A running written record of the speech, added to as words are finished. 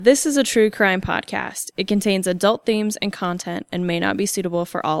This is a true crime podcast. It contains adult themes and content and may not be suitable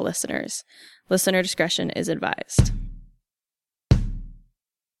for all listeners. Listener discretion is advised.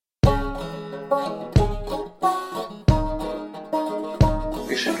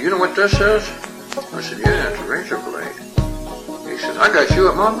 He said, "You know what this is?" I said, "Yeah, it's a razor blade." He said, "I got you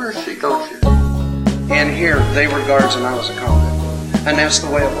at my mercy, don't you?" And here, they were guards and I was a convict. And that's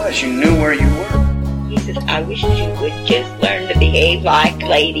the way it was. You knew where you were. He says, "I wish you would just learn to behave like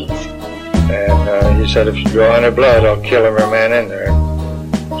ladies." And he said, "If you draw any blood, I'll kill every man in there."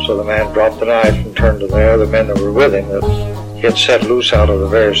 So the man dropped the knife and turned to the other men that were with him that he had set loose out of the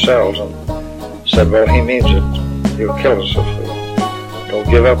various cells and said, "Well, he means it. He'll kill us if we don't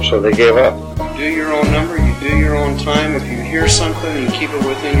give up." So they gave up. You do your own number, you do your own time. If you hear something, you keep it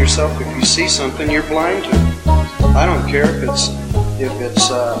within yourself. If you see something, you're blind to it. I don't care if it's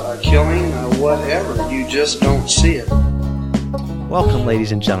a killing or whatever. You just don't see it. Welcome,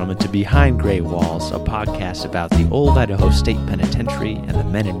 ladies and gentlemen, to Behind Gray Walls, a podcast about the old Idaho State Penitentiary and the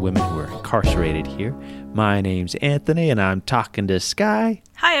men and women who are incarcerated here. My name's Anthony, and I'm talking to Sky.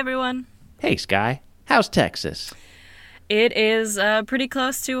 Hi, everyone. Hey, Sky. How's Texas? It is pretty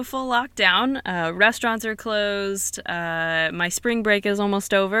close to a full lockdown. Restaurants are closed. My spring break is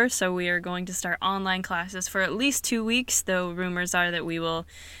almost over, so we are going to start online classes for at least 2 weeks, though rumors are that we will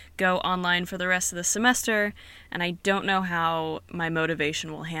go online for the rest of the semester, and I don't know how my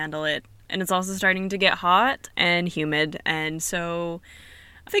motivation will handle it. And it's also starting to get hot and humid, and so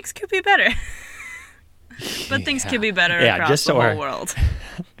things could be better. But things could be better across the whole world.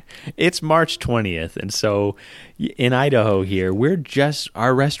 It's March 20th, and so in Idaho here,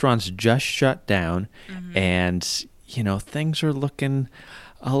 our restaurants just shut down, and, things are looking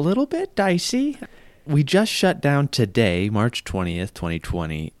a little bit dicey. We just shut down today, March 20th,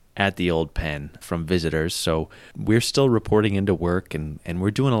 2020, at the Old Pen from visitors, so we're still reporting into work, and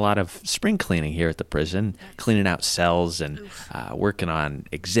we're doing a lot of spring cleaning here at the prison, cleaning out cells and working on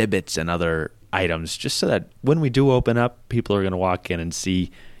exhibits and other items, just so that when we do open up, people are going to walk in and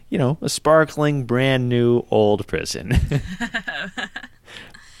see a sparkling, brand new old prison.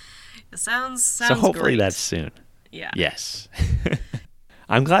 It sounds so hopefully great. That's soon. Yeah. Yes.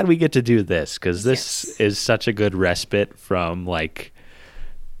 I'm glad we get to do this because this is such a good respite from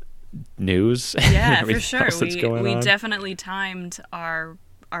news. Yeah, for sure. We on. definitely timed our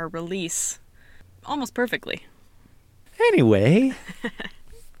release almost perfectly. Anyway,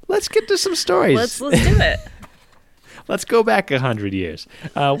 let's get to some stories. Let's do it. Let's go back 100 years.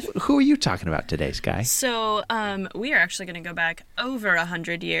 Who are you talking about today, Sky? So we are actually going to go back over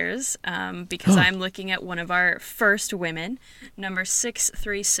 100 years because I'm looking at one of our first women, number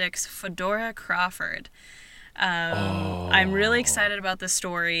 636, Fedora Crawford. I'm really excited about this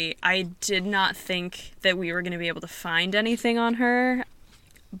story. I did not think that we were going to be able to find anything on her,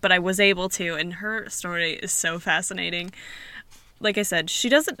 but I was able to, and her story is so fascinating. Like I said, she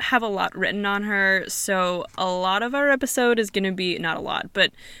doesn't have a lot written on her, so a lot of our episode is going to be, not a lot,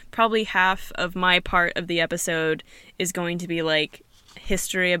 but probably half of my part of the episode is going to be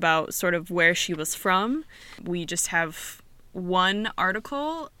history about sort of where she was from. We just have one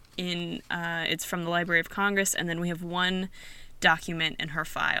article it's from the Library of Congress, and then we have one document in her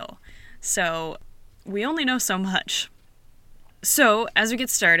file. So we only know so much. So, as we get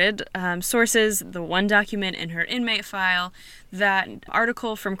started, sources, the one document in her inmate file, that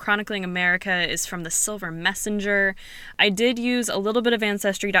article from Chronicling America is from the Silver Messenger. I did use a little bit of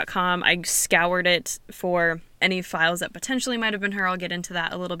Ancestry.com. I scoured it for any files that potentially might have been her. I'll get into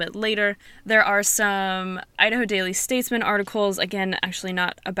that a little bit later. There are some Idaho Daily Statesman articles, again, actually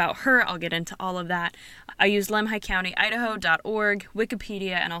not about her. I'll get into all of that. I used lemhiccounty.idaho.org,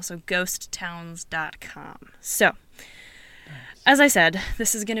 Wikipedia, and also ghosttowns.com. So, as I said,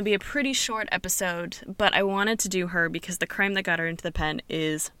 this is going to be a pretty short episode, but I wanted to do her because the crime that got her into the pen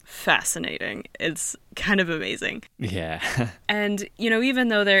is fascinating. It's kind of amazing. Yeah. And, even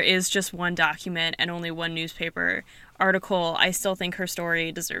though there is just one document and only one newspaper article, I still think her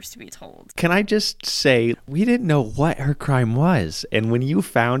story deserves to be told. Can I just say, we didn't know what her crime was. And when you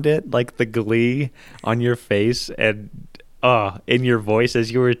found it, the glee on your face and in your voice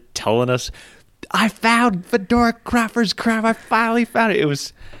as you were telling us, I found Fedora Crawford's crime. I finally found it. It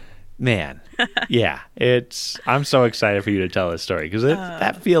was, man, yeah. I'm so excited for you to tell this story because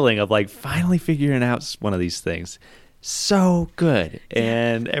that feeling of finally figuring out one of these things, so good.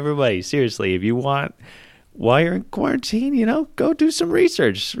 And everybody, seriously, if you want, while you're in quarantine, go do some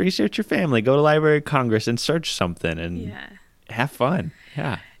research. Research your family. Go to Library of Congress and search something and have fun.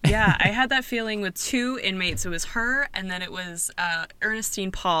 Yeah. Yeah, I had that feeling with two inmates. It was her, and then it was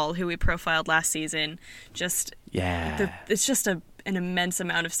Ernestine Paul, who we profiled last season. It's an immense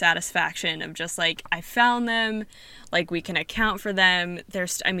amount of satisfaction of just like, I found them, like we can account for them. Their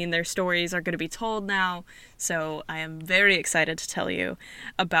stories are going to be told now. So I am very excited to tell you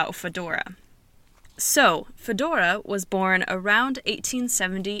about Fedora. So, Fedora was born around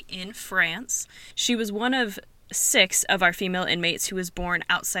 1870 in France. She was one of 6 of our female inmates who was born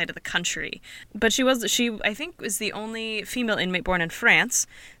outside of the country. But she I think was the only female inmate born in France,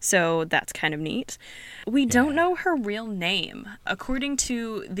 so that's kind of neat. We don't know her real name. According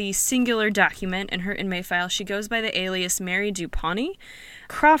to the singular document in her inmate file, she goes by the alias Mary Dupont.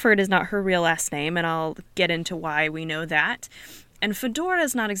 Crawford is not her real last name, and I'll get into why we know that. And Fedora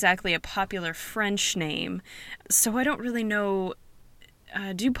is not exactly a popular French name, so I don't really know.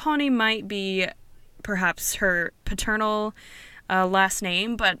 Dupont might be perhaps her paternal last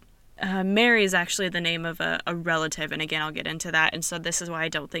name, but Mary is actually the name of a relative, and again, I'll get into that. And so this is why I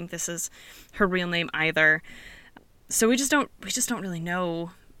don't think this is her real name either. So we just don't really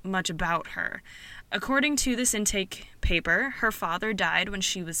know much about her. According to this intake paper, her father died when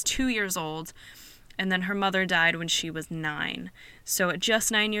she was 2 years old, and then her mother died when she was 9. So at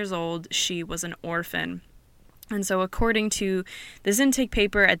just 9 years old, she was an orphan. And so according to this intake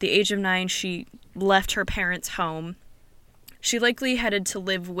paper, at the age of 9, she left her parents' home. She likely headed to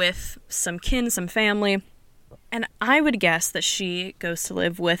live with some kin, some family. And I would guess that she goes to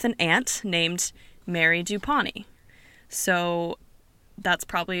live with an aunt named Mary Dupont. So that's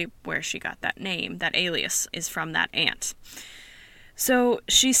probably where she got that name. That alias is from that aunt. So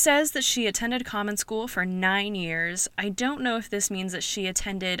she says that she attended common school for 9 years. I don't know if this means that she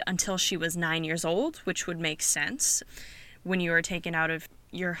attended until she was 9 years old, which would make sense. When you are taken out of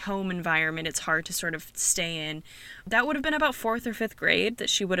your home environment, it's hard to sort of stay in. That would have been about 4th or 5th grade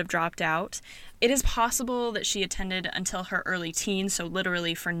that she would have dropped out. It is possible that she attended until her early teens, so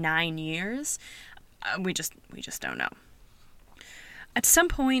literally for 9 years. We just don't know. At some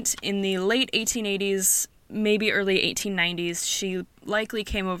point in the late 1880s, maybe early 1890s, she likely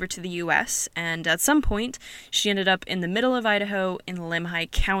came over to the U.S., and at some point, she ended up in the middle of Idaho in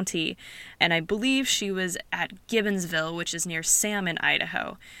Lemhi County, and I believe she was at Gibbonsville, which is near Salmon,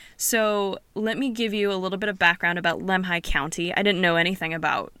 Idaho. So let me give you a little bit of background about Lemhi County. I didn't know anything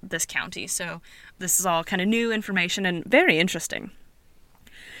about this county, so this is all kind of new information and very interesting.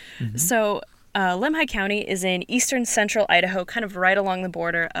 Mm-hmm. So Lemhi County is in eastern central Idaho, kind of right along the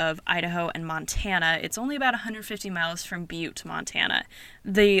border of Idaho and Montana. It's only about 150 miles from Butte, Montana.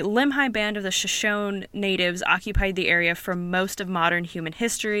 The Lemhi Band of the Shoshone natives occupied the area for most of modern human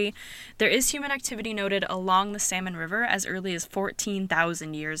history. There is human activity noted along the Salmon River as early as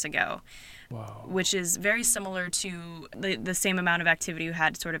 14,000 years ago. Wow. Which is very similar to the same amount of activity you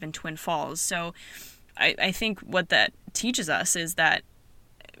had sort of in Twin Falls. So I think what that teaches us is that,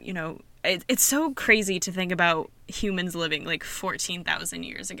 you know, it's so crazy to think about humans living like 14,000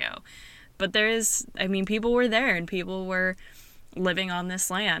 years ago. But people were there and people were living on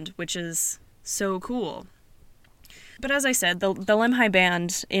this land, which is so cool. But as I said, the Lemhi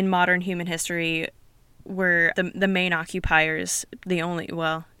Band in modern human history were the main occupiers, I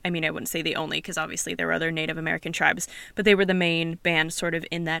wouldn't say the only, because obviously there were other Native American tribes, but they were the main band sort of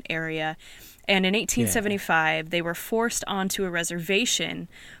in that area. And in 1875, they were forced onto a reservation,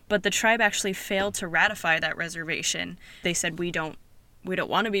 but the tribe actually failed to ratify that reservation. They said, we don't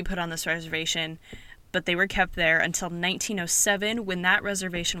want to be put on this reservation, but they were kept there until 1907, when that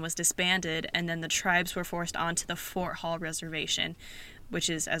reservation was disbanded, and then the tribes were forced onto the Fort Hall Reservation,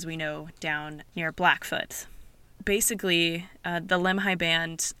 which is, as we know, down near Blackfoot. Basically, the Lemhi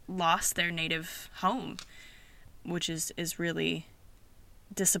Band lost their native home, which is really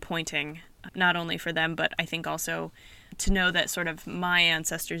disappointing, not only for them, but I think also to know that sort of my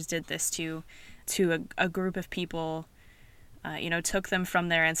ancestors did this to a group of people, took them from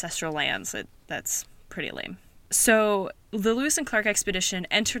their ancestral lands. That's pretty lame. So the Lewis and Clark expedition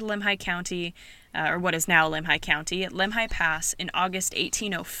entered Lemhi County, or what is now Lemhi County, at Lemhi Pass in August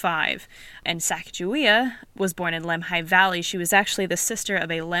 1805. And Sacagawea was born in Lemhi Valley. She was actually the sister of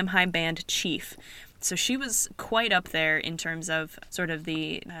a Lemhi Band chief. So she was quite up there in terms of sort of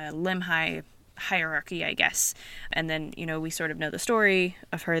the Lemhi hierarchy, I guess. And then, we sort of know the story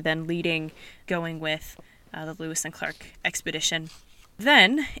of her then going with the Lewis and Clark expedition.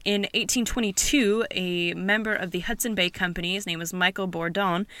 Then, in 1822, a member of the Hudson Bay Company, his name was Michael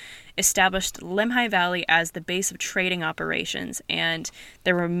Bourdon, established Lemhi Valley as the base of trading operations, and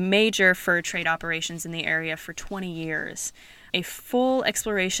there were major fur trade operations in the area for 20 years. A full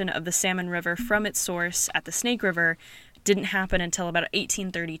exploration of the Salmon River from its source at the Snake River didn't happen until about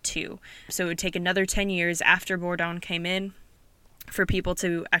 1832, so it would take another 10 years after Bourdon came in for people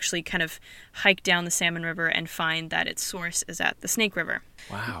to actually kind of hike down the Salmon River and find that its source is at the Snake River.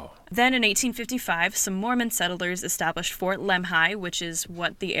 Wow. Then in 1855, some Mormon settlers established Fort Lemhi, which is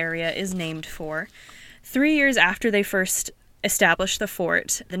what the area is named for. 3 years after they first established the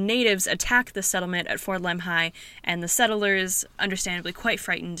fort, the natives attacked the settlement at Fort Lemhi, and the settlers, understandably quite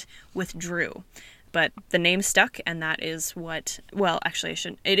frightened, withdrew. But the name stuck, and that is what... Well, actually, I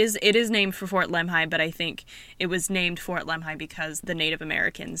shouldn't... It is named for Fort Lemhi, but I think it was named Fort Lemhi because the Native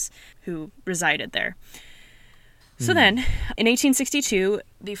Americans who resided there. So then, in 1862,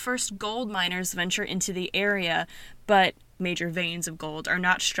 the first gold miners venture into the area, but major veins of gold are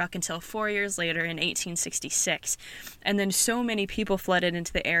not struck until 4 years later in 1866. And then so many people flooded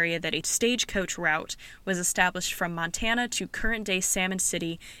into the area that a stagecoach route was established from Montana to current-day Salmon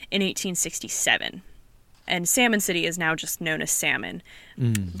City in 1867. And Salmon City is now just known as Salmon,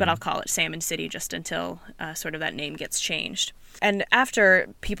 but I'll call it Salmon City just until sort of that name gets changed. And after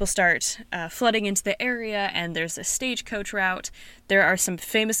people start flooding into the area and there's a stagecoach route, there are some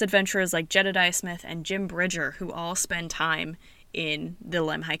famous adventurers like Jedediah Smith and Jim Bridger who all spend time in the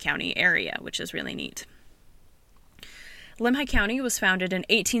Lemhi County area, which is really neat. Lemhi County was founded in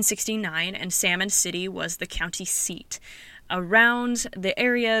 1869, and Salmon City was the county seat. Around the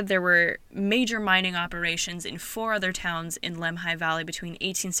area, there were major mining operations in 4 other towns in Lemhi Valley between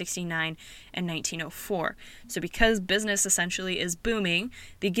 1869 and 1904. So because business essentially is booming,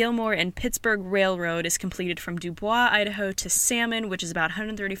 the Gilmore and Pittsburgh Railroad is completed from Dubois, Idaho to Salmon, which is about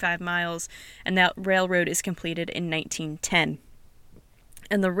 135 miles, and that railroad is completed in 1910.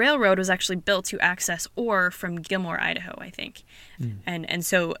 And the railroad was actually built to access ore from Gilmore, Idaho, I think. And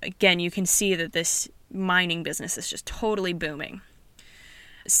so, again, you can see that this mining business is just totally booming.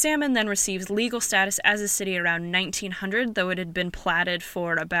 Salmon then receives legal status as a city around 1900, though it had been platted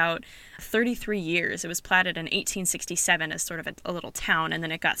for about 33 years. It was platted in 1867 as sort of a little town, and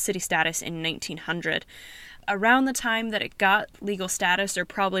then it got city status in 1900. Around the time that it got legal status, or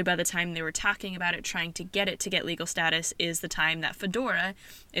probably by the time they were talking about it, trying to get legal status, is the time that Fedora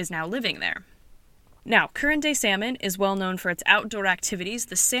is now living there. Now, current-day Salmon is well known for its outdoor activities.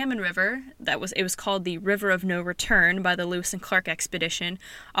 The Salmon River, it was called the River of No Return by the Lewis and Clark expedition,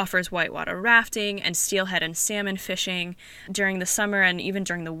 offers whitewater rafting and steelhead and salmon fishing. During the summer and even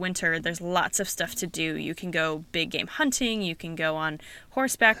during the winter, there's lots of stuff to do. You can go big game hunting, you can go on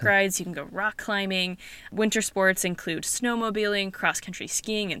horseback rides, you can go rock climbing. Winter sports include snowmobiling, cross-country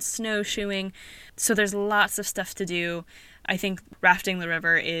skiing, and snowshoeing. So there's lots of stuff to do. I think rafting the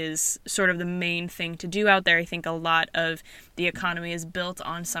river is sort of the main thing to do out there. I think a lot of the economy is built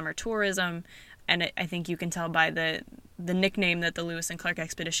on summer tourism, and I think you can tell by the nickname that the Lewis and Clark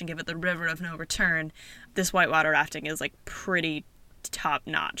expedition gave it, the River of No Return. This whitewater rafting is like pretty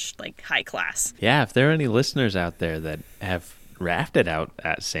top-notch, like high class. Yeah, if there are any listeners out there that have rafted out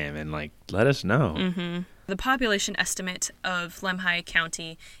at Salmon, like, let us know. Mm-hmm. The population estimate of Lemhi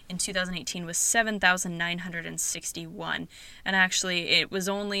County in 2018 was 7,961. And actually, it was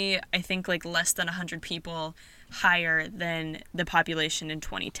only, I think, like less than 100 people higher than the population in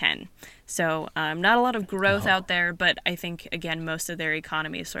 2010. So not a lot of growth out there, but I think, again, most of their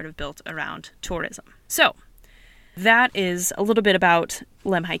economy is sort of built around tourism. So that is a little bit about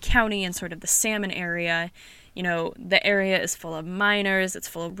Lemhi County and sort of the salmon area. You know, the area is full of miners, it's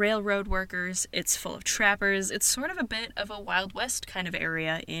full of railroad workers, it's full of trappers. It's sort of a bit of a Wild West kind of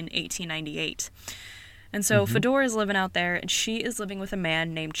area in 1898. And so Fedora is living out there, and she is living with a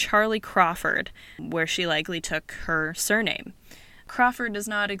man named Charlie Crawford, where she likely took her surname. Crawford is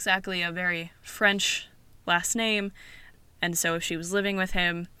not exactly a very French last name, and so if she was living with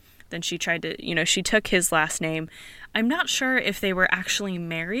him, then she tried to, she took his last name. I'm not sure if they were actually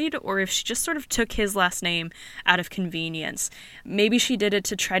married or if she just sort of took his last name out of convenience. Maybe she did it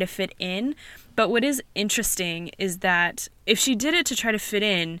to try to fit in, but what is interesting is that if she did it to try to fit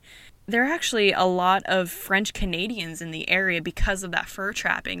in, there are actually a lot of French Canadians in the area because of that fur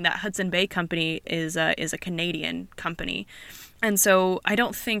trapping. That Hudson Bay Company is a Canadian company. And so I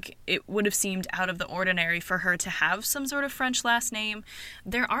don't think it would have seemed out of the ordinary for her to have some sort of French last name.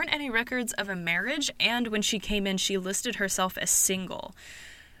 There aren't any records of a marriage, and when she came in, she listed herself as single.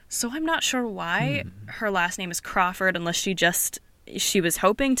 So I'm not sure why her last name is Crawford, unless she was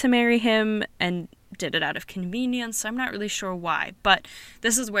hoping to marry him and did it out of convenience. I'm not really sure why, but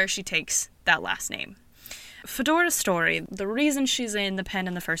this is where she takes that last name. Fedora's story, the reason she's in the pen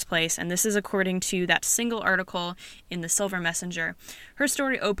in the first place, and this is according to that single article in the Silver Messenger, her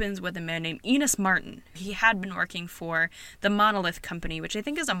story opens with a man named Enos Martin. He had been working for the Monolith Company, which I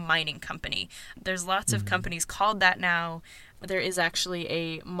think is a mining company. There's lots of companies called that now. There is actually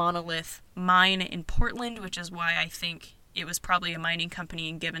a Monolith mine in Portland, which is why I think it was probably a mining company,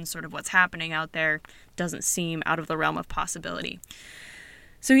 and given sort of what's happening out there, doesn't seem out of the realm of possibility.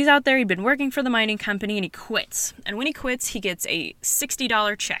 So he's out there, he'd been working for the mining company, and he quits. And when he quits, he gets a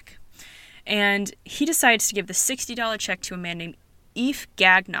 $60 check. And he decides to give the $60 check to a man named Yves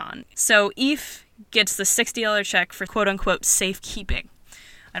Gagnon. So Yves gets the $60 check for quote-unquote safekeeping.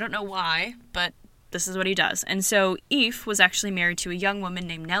 I don't know why, but this is what he does. And so Yves was actually married to a young woman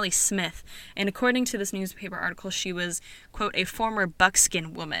named Nellie Smith. And according to this newspaper article, she was, quote, a former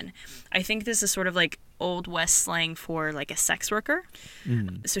buckskin woman. I think this is sort of like Old West slang for like a sex worker.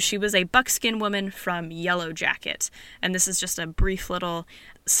 So she was a buckskin woman from Yellow Jacket. And this is just a brief little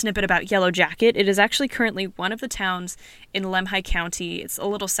snippet about Yellow Jacket. It is actually currently one of the towns in Lemhi County. It's a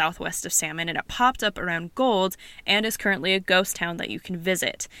little southwest of Salmon, and it popped up around gold and is currently a ghost town that you can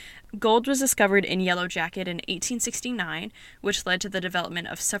visit. Gold was discovered in Yellow Jacket in 1869, which led to the development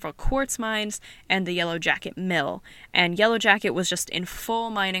of several quartz mines and the Yellow Jacket Mill. And Yellow Jacket was just in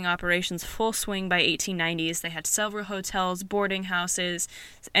full mining operations, full swing by 1890s. They had several hotels, boarding houses,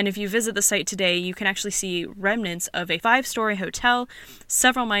 and if you visit the site today, you can actually see remnants of a 5-story hotel,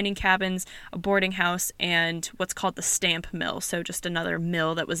 several mining cabins, a boarding house, and what's called the stamp mill, so just another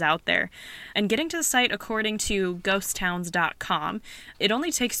mill that was out there. And getting to the site, according to ghosttowns.com, it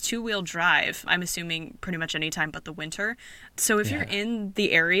only takes 2-wheel drive, I'm assuming pretty much any time but the winter. So if you're in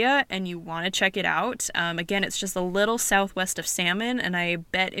the area and you want to check it out, again, it's just a little southwest of Salmon, and I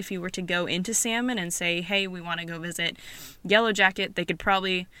bet if you were to go into Salmon and say, hey, we want to go visit Yellow Jacket, they could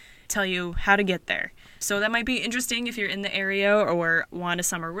probably tell you how to get there. So that might be interesting if you're in the area or want a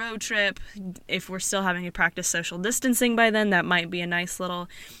summer road trip. If we're still having to practice social distancing by then, that might be a nice little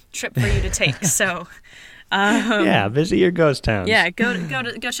trip for you to take. So yeah, visit your ghost towns. Yeah, go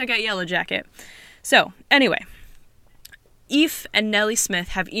check out Yellow Jacket. So anyway, Yves and Nellie Smith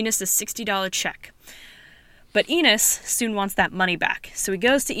have Enos' $60 check. But Enos soon wants that money back. So he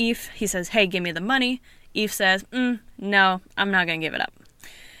goes to Yves. He says, hey, give me the money. Yves says, no, I'm not going to give it up.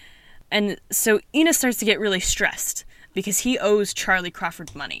 And so Enos starts to get really stressed because he owes Charlie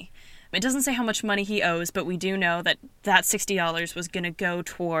Crawford money. It doesn't say how much money he owes, but we do know that that $60 was going to go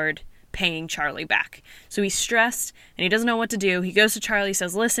toward paying Charlie back. So he's stressed and he doesn't know what to do. He goes to Charlie,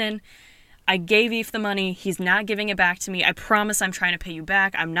 says, listen, I gave Yves the money. He's not giving it back to me. I promise I'm trying to pay you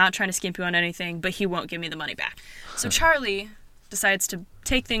back. I'm not trying to skimp you on anything, but he won't give me the money back. So Charlie decides to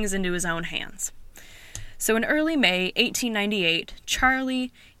take things into his own hands. So in early May 1898,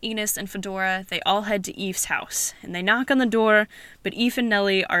 Charlie, Enos, and Fedora, they all head to Yves' house. And they knock on the door, but Yves and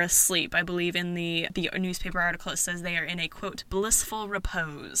Nellie are asleep. I believe in the newspaper article it says they are in a, quote, blissful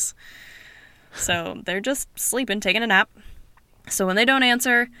repose. So they're just sleeping, taking a nap. So when they don't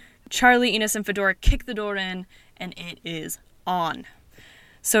answer, Charlie, Enos, and Fedora kick the door in, and it is on.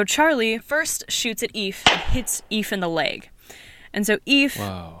 So Charlie first shoots at Yves and hits Yves in the leg. And so Yves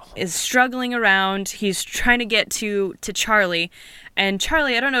is struggling around. He's trying to get to Charlie. And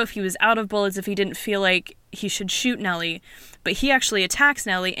Charlie, I don't know if he was out of bullets, if he didn't feel like he should shoot Nellie, but he actually attacks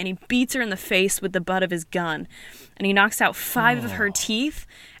Nellie and he beats her in the face with the butt of his gun. And he knocks out 5 of her teeth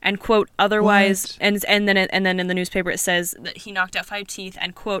and, quote, otherwise, and then in the newspaper it says that he knocked out 5 teeth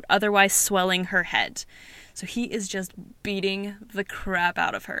and, quote, otherwise swelling her head. So he is just beating the crap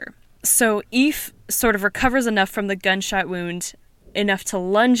out of her. So Yves sort of recovers enough from the gunshot wound, enough to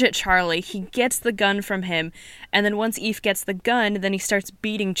lunge at Charlie. He gets the gun from him, and then once Yves gets the gun, then he starts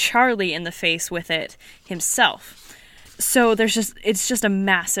beating Charlie in the face with it himself. So it's just a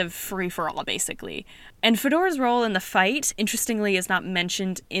massive free-for-all, basically. And Fedora's role in the fight, interestingly, is not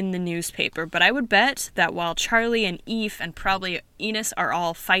mentioned in the newspaper, but I would bet that while Charlie and Yves and probably Enos are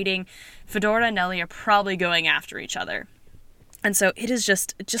all fighting, Fedora and Nellie are probably going after each other. And so it is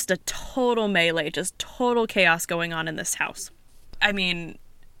just a total melee, just total chaos going on in this house. I mean,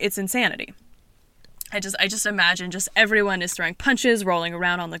 it's insanity. I just imagine just everyone is throwing punches, rolling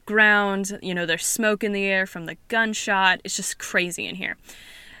around on the ground. You know, there's smoke in the air from the gunshot. It's just crazy in here.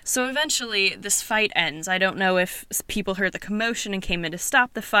 So eventually this fight ends. I don't know if people heard the commotion and came in to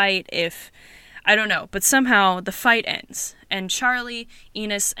stop the fight, I don't know, but somehow the fight ends, and Charlie,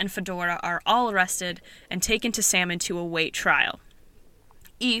 Enos, and Fedora are all arrested and taken to Salmon to await trial.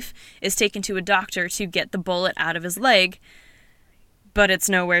 Yves is taken to a doctor to get the bullet out of his leg, but it's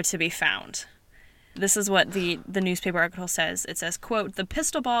nowhere to be found. This is what the newspaper article says. It says, quote, the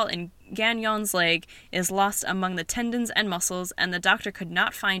pistol ball in Gagnon's leg is lost among the tendons and muscles, and the doctor could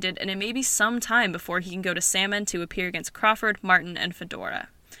not find it, and it may be some time before he can go to Salmon to appear against Crawford, Martin, and Fedora.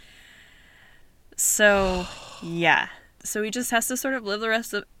 So, yeah. So he just has to sort of live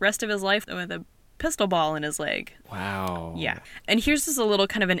the rest of his life with a pistol ball in his leg. Wow. Yeah. And here's just a little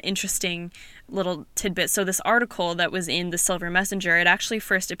kind of an interesting little tidbit. So this article that was in the Silver Messenger, it actually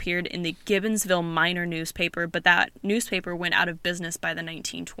first appeared in the Gibbonsville Miner newspaper, but that newspaper went out of business by the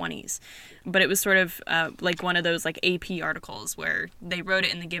 1920s. But it was sort of like one of those like AP articles where they wrote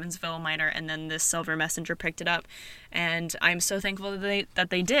it in the Gibbonsville Miner and then the Silver Messenger picked it up. And I'm so thankful that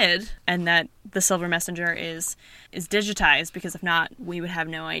they did, and that the Silver Messenger is digitized, because if not, we would have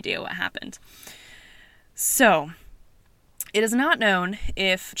no idea what happened. So, it is not known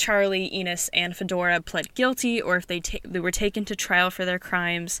if Charlie, Enos, and Fedora pled guilty or if they were taken to trial for their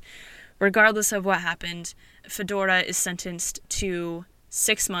crimes. Regardless of what happened, Fedora is sentenced to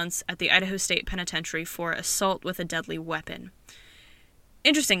 6 months at the Idaho State Penitentiary for assault with a deadly weapon.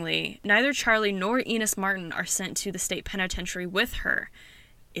 Interestingly, neither Charlie nor Enos Martin are sent to the state penitentiary with her.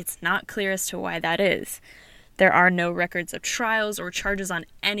 It's not clear as to why that is. There are no records of trials or charges on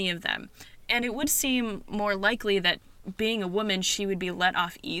any of them. And it would seem more likely that being a woman, she would be let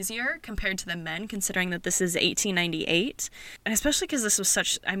off easier compared to the men, considering that this is 1898. And especially because this was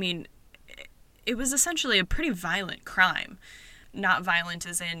such, I mean, it was essentially a pretty violent crime. Not violent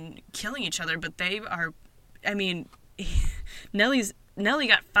as in killing each other, but they are, I mean, Nellie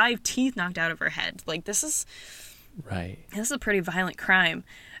got 5 teeth knocked out of her head. Like, this is a pretty violent crime.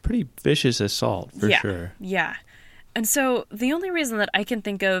 Pretty vicious assault, for sure. Yeah. And so the only reason that I can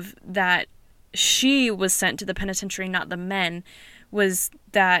think of that she was sent to the penitentiary, not the men, was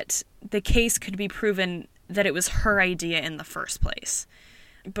that the case could be proven that it was her idea in the first place.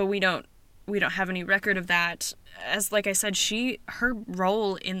 But we don't have any record of that. As like I said, her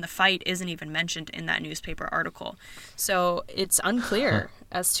role in the fight isn't even mentioned in that newspaper article. So it's unclear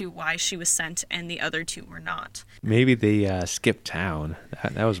as to why she was sent and the other 2 were not. Maybe they skipped town.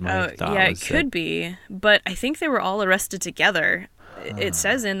 That was my thought. Yeah, it could be. But I think they were all arrested together. It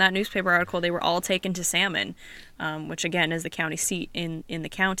says in that newspaper article they were all taken to Salmon, which again is the county seat in the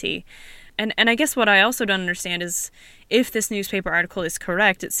county. And I guess what I also don't understand is, if this newspaper article is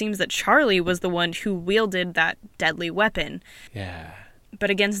correct, it seems that Charlie was the one who wielded that deadly weapon. Yeah. But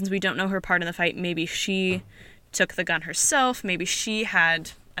again, since we don't know her part in the fight, maybe she took the gun herself, maybe she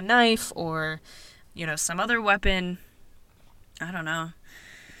had a knife or, some other weapon. I don't know.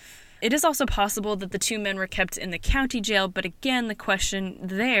 It is also possible that the 2 men were kept in the county jail, but again, the question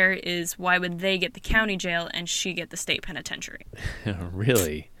there is, why would they get the county jail and she get the state penitentiary?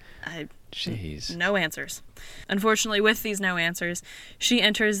 Really? Jeez. No answers. Unfortunately, with these no answers, she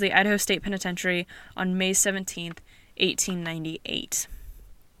enters the Idaho State Penitentiary on May 17th, 1898.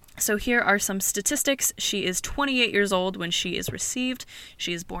 So here are some statistics. She is 28 years old when she is received.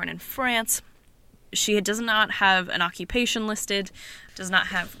 She is born in France. She does not have an occupation listed, does not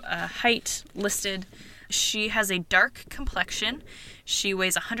have a height listed. She has a dark complexion. She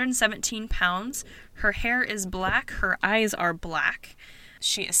weighs 117 pounds. Her hair is black. Her eyes are black.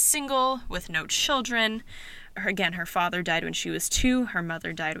 She is single with no children. Her father died when she was 2. Her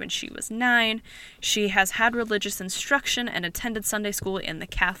mother died when she was 9. She has had religious instruction and attended Sunday school in the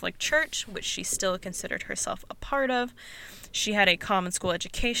Catholic Church, which she still considered herself a part of. She had a common school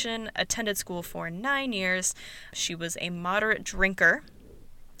education, attended school for 9 years. She was a moderate drinker.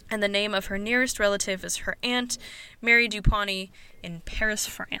 And the name of her nearest relative is her aunt, Mary Dupont, in Paris,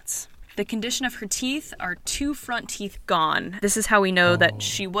 France. The condition of her teeth are 2 front teeth gone. This is how we know that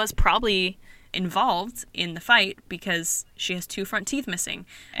she was probably involved in the fight, because she has 2 front teeth missing.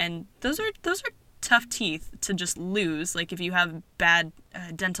 And those are tough teeth to just lose. Like, if you have bad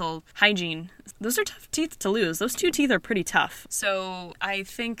dental hygiene, those are tough teeth to lose. Those 2 teeth are pretty tough. So I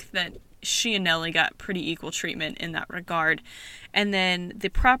think that she and Nellie got pretty equal treatment in that regard. And then the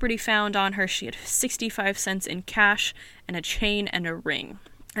property found on her, she had 65 cents in cash and a chain and a ring.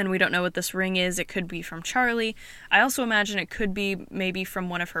 And we don't know what this ring is. It could be from Charlie. I also imagine it could be maybe from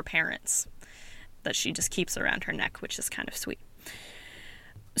one of her parents that she just keeps around her neck, which is kind of sweet.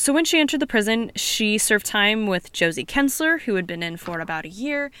 So when she entered the prison, she served time with Josie Kensler, who had been in for about a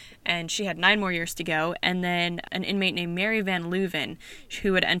year, and she had 9 more years to go, and then an inmate named Mary Van Leuven,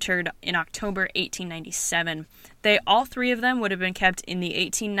 who had entered in October 1897. All 3 of them would have been kept in the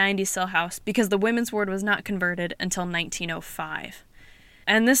 1890 cell house because the women's ward was not converted until 1905.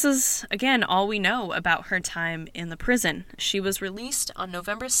 And this is, again, all we know about her time in the prison. She was released on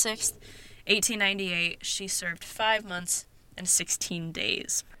November 6th, 1898. She served 5 months and 16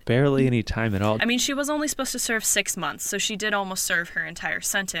 days. Barely any time at all. I mean, she was only supposed to serve 6 months, so she did almost serve her entire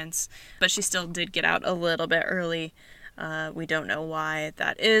sentence, but she still did get out a little bit early. We don't know why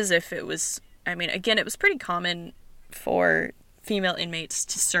that is. If it was, I mean, again, it was pretty common for female inmates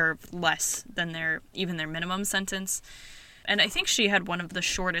to serve less than their minimum sentence. And I think she had one of the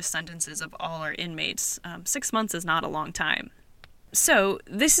shortest sentences of all our inmates. 6 months is not a long time. So,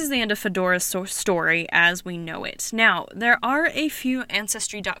 this is the end of Fedora's story as we know it. Now, there are a few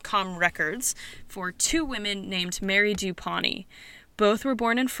Ancestry.com records for 2 women named Mary Dupont. Both were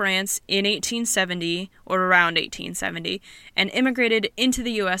born in France in 1870, or around 1870, and immigrated into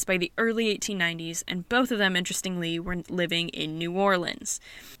the U.S. by the early 1890s, and both of them, interestingly, were living in New Orleans.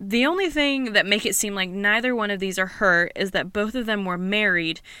 The only thing that make it seem like neither one of these are her is that both of them were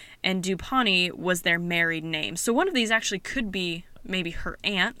married, and Dupont was their married name. So one of these actually could be maybe her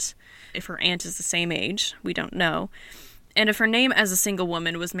aunt, if her aunt is the same age, we don't know. And if her name as a single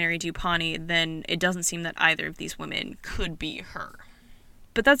woman was Mary Dupont, then it doesn't seem that either of these women could be her.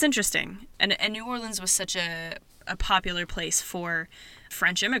 But that's interesting. And New Orleans was such a popular place for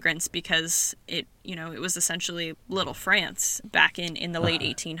French immigrants because it was essentially Little France back in the late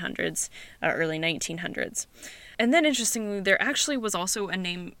 1800s, early 1900s. And then, interestingly, there actually was also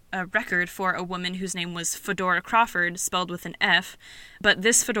a record for a woman whose name was Fedora Crawford, spelled with an F. But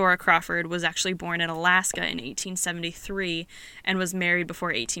this Fedora Crawford was actually born in Alaska in 1873 and was married before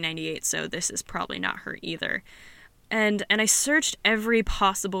 1898, so this is probably not her either. And I searched every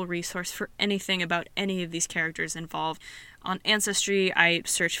possible resource for anything about any of these characters involved. On Ancestry, I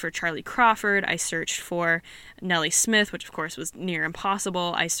searched for Charlie Crawford. I searched for Nellie Smith, which of course was near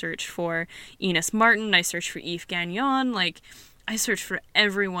impossible. I searched for Enos Martin. I searched for Eve Gagnon. I searched for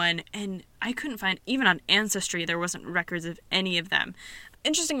everyone, and I couldn't find, even on Ancestry, there wasn't records of any of them.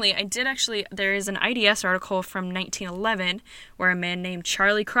 Interestingly, there is an IDS article from 1911 where a man named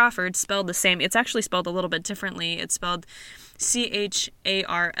Charlie Crawford spelled the same. It's actually spelled a little bit differently. It's spelled Charley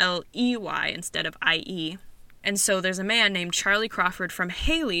instead of IE. And so there's a man named Charlie Crawford from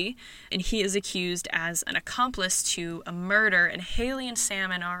Haley, and he is accused as an accomplice to a murder, and Haley and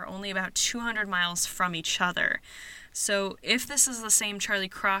Salmon are only about 200 miles from each other. So if this is the same Charlie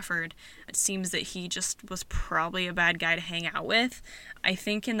Crawford, it seems that he just was probably a bad guy to hang out with. I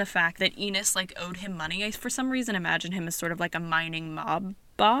think in the fact that Enos owed him money, I for some reason imagine him as sort of like a mining mob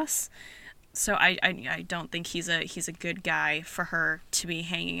boss. So I don't think he's a good guy for her to be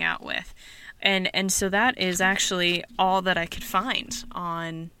hanging out with. And so that is actually all that I could find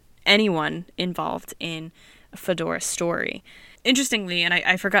on anyone involved in Fedora's story. Interestingly, and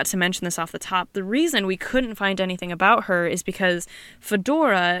I forgot to mention this off the top, the reason we couldn't find anything about her is because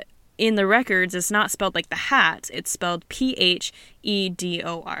Fedora in the records is not spelled like the hat, it's spelled Phedora.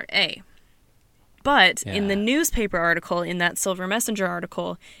 But in the newspaper article, in that Silver Messenger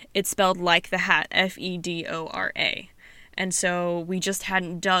article, it's spelled like the hat, Fedora. And so we just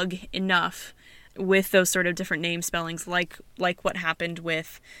hadn't dug enough with those sort of different name spellings, like what happened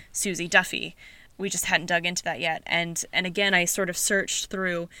with Susie Duffy. We just hadn't dug into that yet. And again, I sort of searched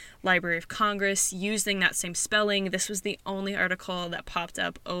through Library of Congress using that same spelling. This was the only article that popped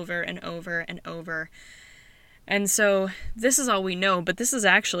up over and over and over. And so this is all we know, but this is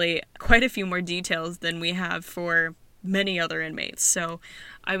actually quite a few more details than we have for many other inmates. So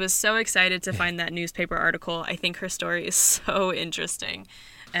I was so excited to find that newspaper article. I think her story is so interesting.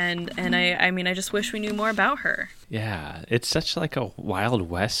 And I just wish we knew more about her. Yeah, it's such like a Wild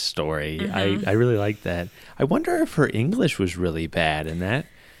West story. Mm-hmm. I really like that. I wonder if her English was really bad, and that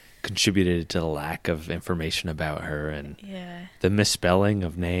contributed to the lack of information about her and the misspelling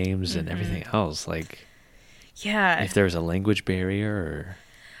of names and everything else. If there's a language barrier or...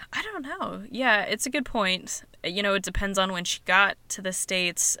 I don't know. Yeah, it's a good point. It depends on when she got to the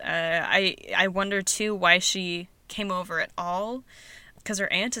States. I wonder, too, why she came over at all. Because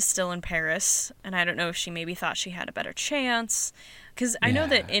her aunt is still in Paris, and I don't know if she maybe thought she had a better chance. Because I know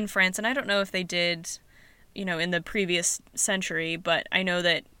that in France, and I don't know if they did, in the previous century, but I know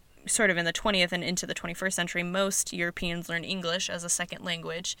that sort of in the 20th and into the 21st century, most Europeans learn English as a second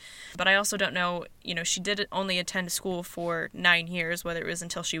language. But I also don't know, she did only attend school for 9 years, whether it was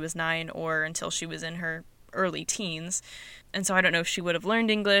until she was 9 or until she was in her early teens. And so I don't know if she would have learned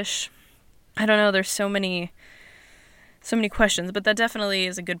English. I don't know, there's so many questions, but that definitely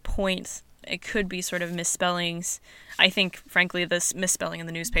is a good point. It could be sort of misspellings. I think, frankly, this misspelling in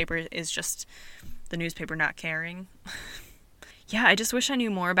the newspaper is just the newspaper not caring. Yeah, I just wish I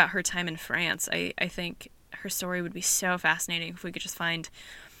knew more about her time in France. I think her story would be so fascinating if we could just find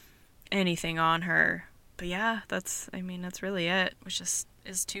anything on her. But yeah, that's really it, which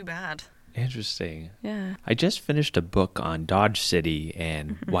is too bad. Interesting. Yeah. I just finished a book on Dodge City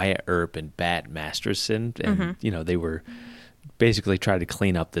and Wyatt Earp and Bat Masterson. And, they were basically trying to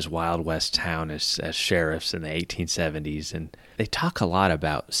clean up this Wild West town as sheriffs in the 1870s. And they talk a lot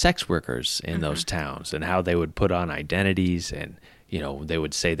about sex workers in those towns and how they would put on identities and, they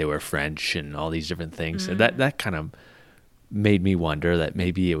would say they were French and all these different things. And that kind of made me wonder that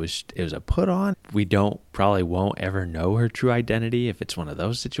maybe it was a put on. We probably won't ever know her true identity if it's one of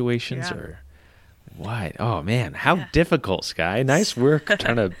those situations or what. Oh man, how difficult, Sky. Nice work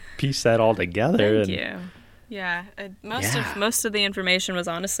trying to piece that all together. Thank you. Yeah, most of the information was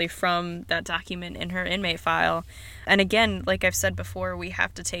honestly from that document in her inmate file. And again, like I've said before, we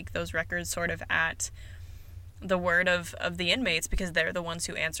have to take those records sort of at the word of the inmates, because they're the ones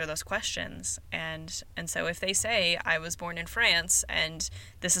who answer those questions. And so if they say, I was born in France and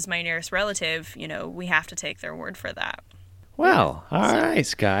this is my nearest relative, we have to take their word for that. Well, all right,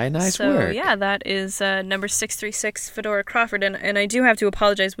 Sky. Nice work. So, yeah, that is number 636, Fedora Crawford. And I do have to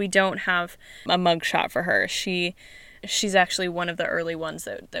apologize. We don't have a mugshot for her. She's actually one of the early ones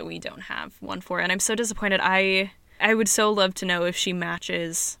that we don't have one for. And I'm so disappointed. I would so love to know if she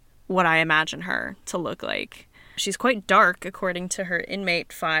matches what I imagine her to look like. She's quite dark, according to her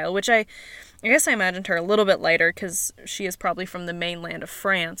inmate file, which I guess I imagined her a little bit lighter because she is probably from the mainland of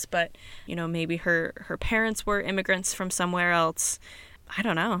France, but, maybe her parents were immigrants from somewhere else. I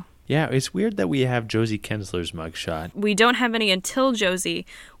don't know. Yeah, it's weird that we have Josie Kensler's mugshot. We don't have any until Josie.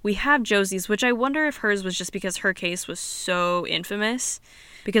 We have Josie's, which I wonder if hers was just because her case was so infamous,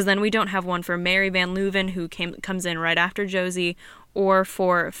 because then we don't have one for Mary Van Leuven, who comes in right after Josie, or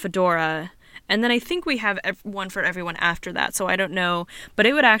for Fedora. And then I think we have one for everyone after that, so I don't know. But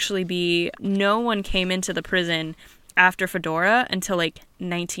it would actually be no one came into the prison after Fedora until,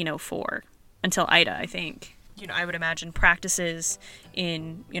 1904. Until Ida, I think. I would imagine practices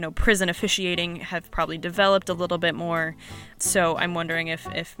in, prison officiating have probably developed a little bit more. So I'm wondering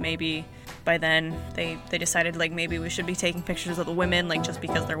if maybe by then they decided, maybe we should be taking pictures of the women. Just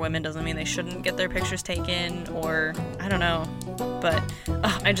because they're women doesn't mean they shouldn't get their pictures taken, or I don't know. But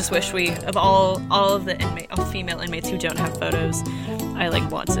I just wish of all of the female inmates who don't have photos, I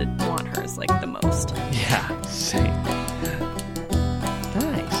want hers the most. Yeah, same.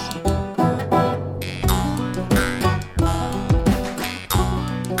 Nice.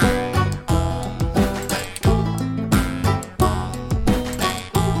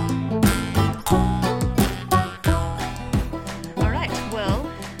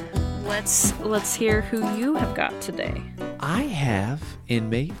 Let's hear who you have got today. I have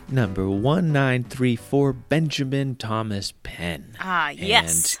inmate number 1934, Benjamin Thomas Penn. Ah,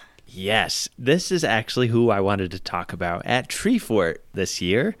 yes. And yes, this is actually who I wanted to talk about at Treefort this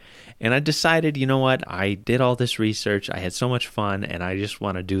year. And I decided, you know what? I did all this research. I had so much fun, and I just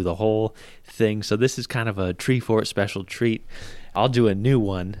want to do the whole thing. So this is kind of a Treefort special treat. I'll do a new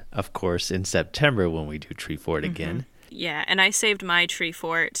one, of course, in September when we do Treefort again. Yeah, and I saved my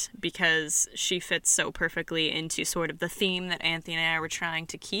Treefort because she fits so perfectly into sort of the theme that Anthony and I were trying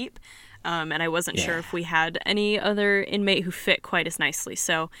to keep. And I wasn't sure if we had any other inmate who fit quite as nicely.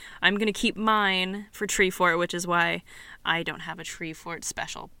 So I'm going to keep mine for Treefort, which is why I don't have a Treefort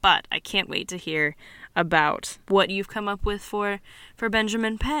special. But I can't wait to hear about what you've come up with for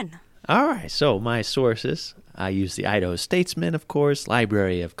Benjamin Penn. All right, so my sources. I use the Idaho Statesman, of course,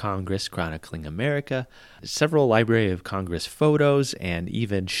 Library of Congress chronicling America, several Library of Congress photos, and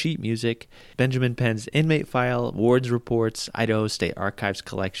even sheet music, Benjamin Penn's inmate file, wards reports, Idaho State Archives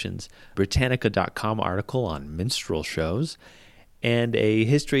collections, Britannica.com article on minstrel shows, and a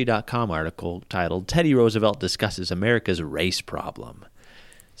History.com article titled Teddy Roosevelt Discusses America's Race Problem.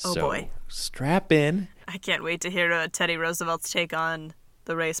 Oh, so, boy. Strap in. I can't wait to hear Teddy Roosevelt's take on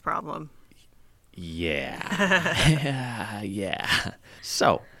the race problem. Yeah. Yeah.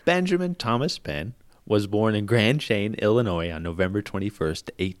 So, Benjamin Thomas Penn was born in Grand Chain, Illinois on November 21st,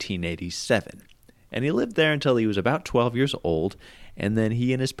 1887. And he lived there until he was about 12 years old, and then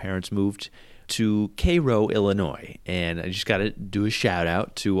he and his parents moved to Cairo, Illinois. And I just got to do a shout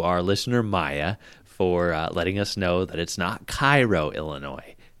out to our listener, Maya, for letting us know that it's not Cairo,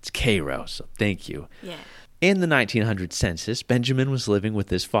 Illinois. It's Cairo, so thank you. Yeah. In the 1900 census, Benjamin was living with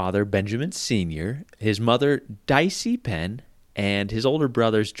his father, Benjamin Sr., his mother, Dicey Penn, and his older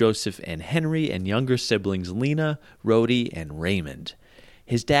brothers, Joseph and Henry, and younger siblings, Lena, Rhodey, and Raymond.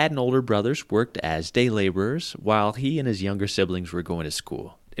 His dad and older brothers worked as day laborers, while he and his younger siblings were going to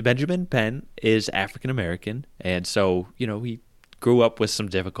school. Benjamin Penn is African American, and so, he grew up with some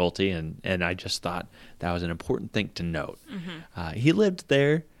difficulty, and I just thought that was an important thing to note. Mm-hmm. He lived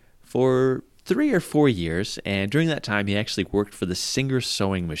there for 3 or 4 years, and during that time, he actually worked for the Singer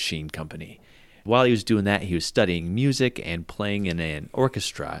Sewing Machine Company. While he was doing that, he was studying music and playing in an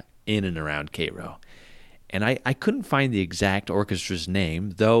orchestra in and around Cairo. And I couldn't find the exact orchestra's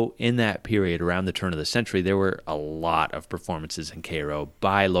name, though in that period, around the turn of the century, there were a lot of performances in Cairo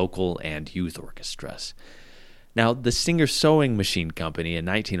by local and youth orchestras. Now, the Singer Sewing Machine Company in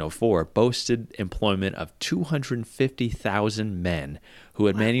 1904 boasted employment of 250,000 men who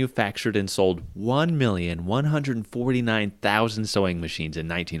had manufactured and sold 1,149,000 sewing machines in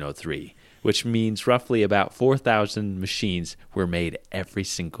 1903, which means roughly about 4,000 machines were made every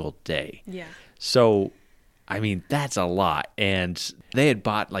single day. Yeah. So, I mean, that's a lot. And they had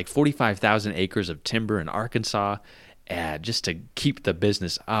bought like 45,000 acres of timber in Arkansas just to keep the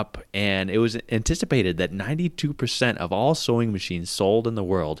business up. And it was anticipated that 92% of all sewing machines sold in the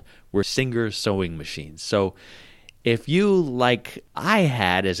world were Singer sewing machines. So if you, like I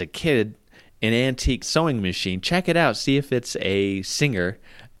had as a kid, an antique sewing machine, check it out. See if it's a Singer.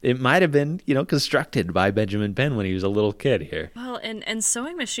 It might have been, constructed by Benjamin Penn when he was a little kid here. Well, and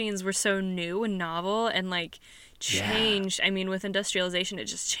sewing machines were so new and novel and changed. Yeah. I mean, with industrialization, it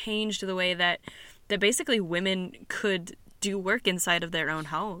just changed the way that basically women could do work inside of their own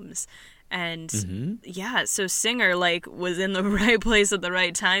homes. And so Singer was in the right place at the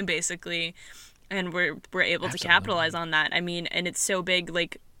right time, basically, and we're able to capitalize on that. I mean, and it's so big,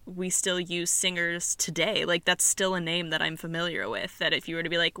 we still use Singers today. That's still a name that I'm familiar with, that if you were to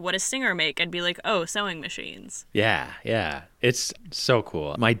be like, what does Singer make? I'd be like, oh, sewing machines. Yeah. It's so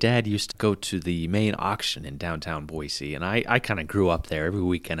cool. My dad used to go to the main auction in downtown Boise, and I kind of grew up there. Every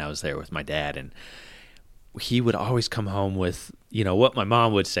weekend I was there with my dad, and he would always come home with, what my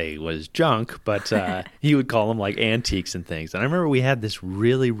mom would say was junk, but he would call them antiques and things. And I remember we had this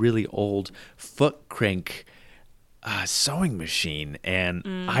really, really old foot crank sewing machine, and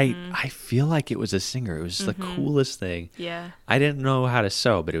I feel like it was a Singer. It was the coolest thing. Yeah. I didn't know how to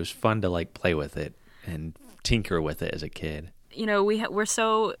sew, but it was fun to play with it and tinker with it as a kid. We're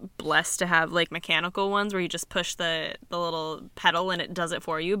so blessed to have mechanical ones where you just push the little pedal and it does it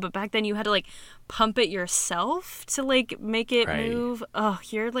for you. But back then you had to pump it yourself to make it move. Oh,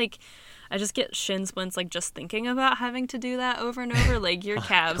 you're I just get shin splints just thinking about having to do that over and over. Your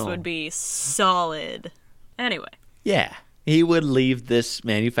calves would be solid. Anyway. Yeah. He would leave this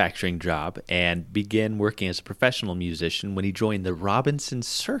manufacturing job and begin working as a professional musician when he joined the Robinson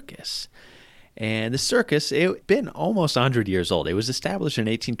Circus. And the circus, it had been almost 100 years old. It was established in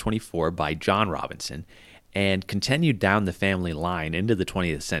 1824 by John Robinson and continued down the family line into the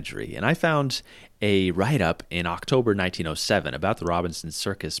 20th century. And I found a write-up in October 1907 about the Robinson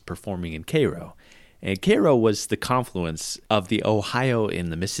Circus performing in Cairo. And Cairo was the confluence of the Ohio and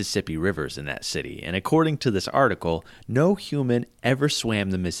the Mississippi rivers in that city. And according to this article, no human ever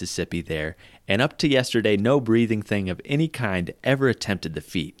swam the Mississippi there, and up to yesterday, no breathing thing of any kind ever attempted the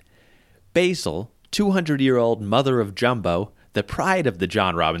feat. Basil, 200-year-old mother of Jumbo, the pride of the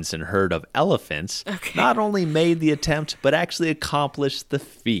John Robinson herd of elephants, not only made the attempt, but actually accomplished the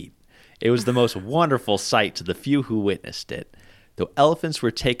feat. It was the most wonderful sight to the few who witnessed it. The elephants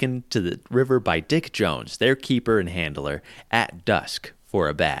were taken to the river by Dick Jones, their keeper and handler, at dusk for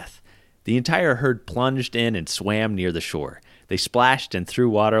a bath. The entire herd plunged in and swam near the shore. They splashed and threw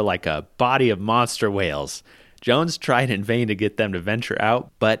water like a body of monster whales. Jones tried in vain to get them to venture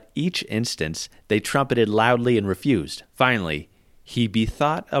out, but each instance they trumpeted loudly and refused. Finally, he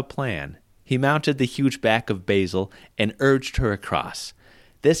bethought a plan. He mounted the huge back of Basil and urged her across.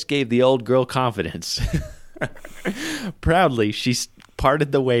 This gave the old girl confidence. Proudly, she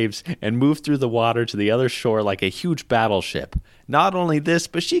parted the waves and moved through the water to the other shore like a huge battleship. Not only this,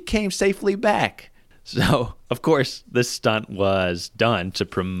 but she came safely back. So, of course, this stunt was done to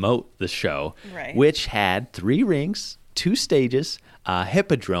promote the show, which had 3 rings, 2 stages, a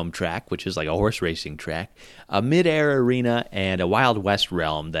hippodrome track, which is like a horse racing track, a mid-air arena, and a Wild West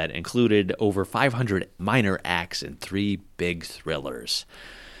realm that included over 500 minor acts and 3 big thrillers.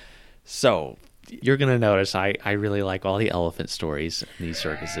 So, you're going to notice I really like all the elephant stories in these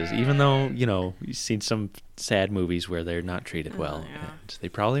circuses, even though, you've seen some sad movies where they're not treated well. Yeah. And they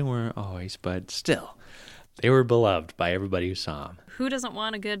probably weren't always, but still, they were beloved by everybody who saw them. Who doesn't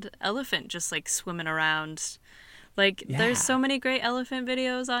want a good elephant just swimming around? There's so many great elephant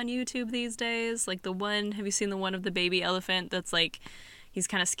videos on YouTube these days. Have you seen the one of the baby elephant that's he's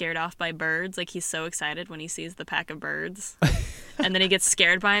kind of scared off by birds? He's so excited when he sees the pack of birds. And then he gets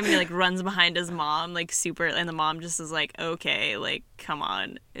scared by him and he runs behind his mom super, and the mom just is okay, come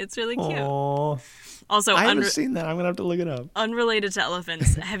on. It's really cute. Aww. Also, I haven't seen that. I'm going to have to look it up. Unrelated to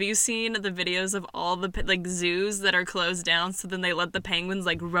elephants, have you seen the videos of all the zoos that are closed down so then they let the penguins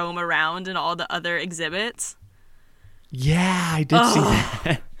roam around in all the other exhibits? Yeah, I did see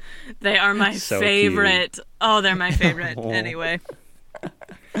that. They are my favorite. Cute. Oh, they're my favorite. Anyway.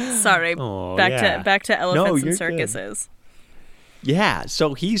 Sorry. Back to elephants and circuses. Good. Yeah,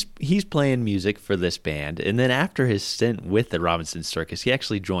 so he's playing music for this band, and then after his stint with the Robinson Circus, he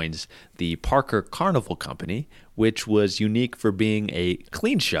actually joins the Parker Carnival Company, which was unique for being a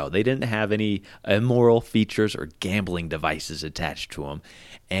clean show. They didn't have any immoral features or gambling devices attached to them,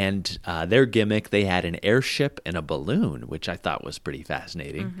 and their gimmick, they had an airship and a balloon, which I thought was pretty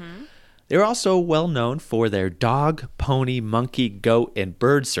fascinating. Mm-hmm. They were also well known for their dog, pony, monkey, goat, and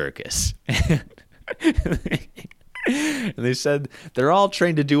bird circus. And they said they're all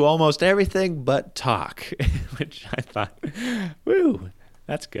trained to do almost everything but talk, which I thought, woo,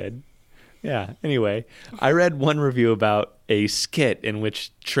 that's good. Yeah, anyway, I read one review about a skit in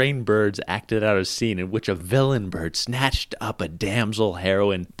which trained birds acted out a scene in which a villain bird snatched up a damsel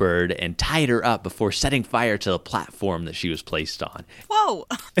heroine bird and tied her up before setting fire to the platform that she was placed on. Whoa!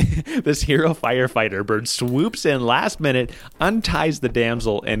 This hero firefighter bird swoops in last minute, unties the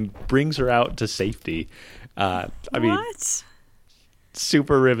damsel, and brings her out to safety. I mean, what?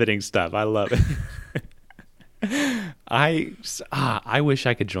 Super riveting stuff. I love it. I wish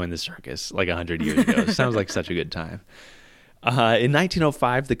I could join the circus like 100 years ago. It sounds like such a good time. In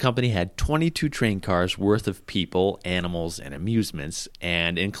 1905, the company had 22 train cars worth of people, animals, and amusements,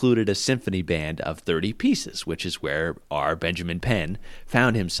 and included a symphony band of 30 pieces, which is where our Benjamin Penn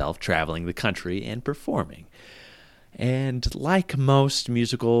found himself traveling the country and performing. And like most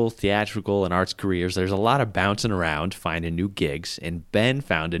musical, theatrical, and arts careers, there's a lot of bouncing around, finding new gigs, and Ben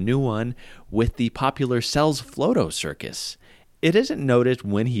found a new one with the popular Sells Floto Circus. It isn't noted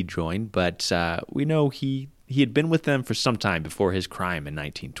when he joined, but we know he had been with them for some time before his crime in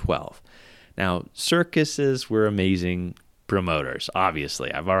 1912. Now, circuses were amazing promoters, obviously.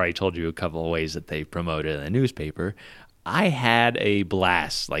 I've already told you a couple of ways that they promoted in the newspaper. I had a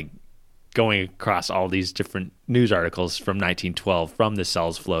blast, going across all these different news articles from 1912 from the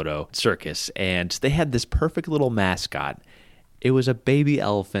Sells Floto Circus, and they had this perfect little mascot. It was a baby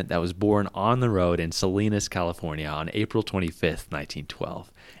elephant that was born on the road in Salinas, California on April 25th,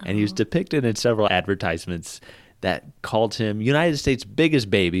 1912, and he was depicted in several advertisements that called him United States' biggest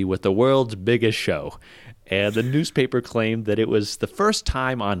baby with the world's biggest show. And the newspaper claimed that it was the first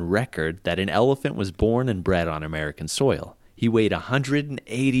time on record that an elephant was born and bred on American soil. He weighed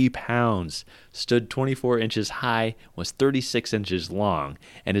 180 pounds, stood 24 inches high, was 36 inches long,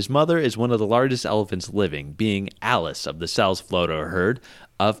 and his mother is one of the largest elephants living, being Alice of the Sells Floto herd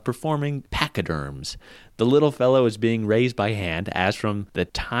of performing pachyderms. The little fellow is being raised by hand, as from the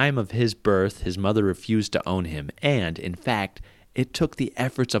time of his birth his mother refused to own him, and, in fact, it took the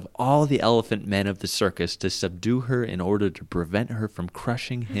efforts of all the elephant men of the circus to subdue her in order to prevent her from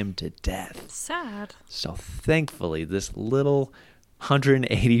crushing him to death. Sad. So thankfully, this little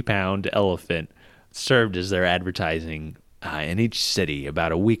 180-pound elephant served as their advertising in each city.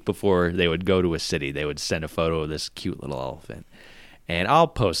 About a week before they would go to a city, they would send a photo of this cute little elephant. And I'll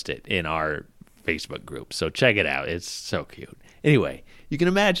post it in our Facebook group, so check it out. It's so cute. Anyway, you can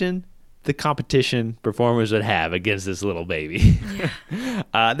imagine the competition performers would have against this little baby.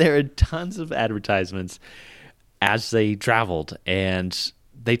 Yeah. There are tons of advertisements as they traveled, and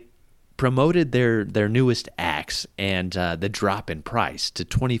they promoted their newest acts and the drop in price to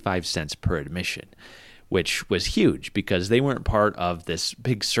 25 cents per admission, which was huge because they weren't part of this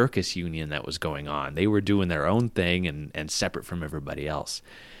big circus union that was going on. They were doing their own thing and separate from everybody else.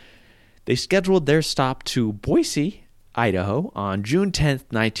 They scheduled their stop to Boise, Idaho, on June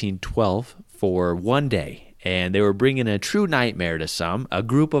 10th, 1912, for one day, and they were bringing a true nightmare to some, a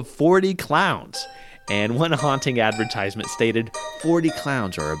group of 40 clowns. And one haunting advertisement stated, 40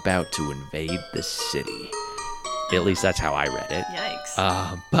 clowns are about to invade the city. At least that's how I read it.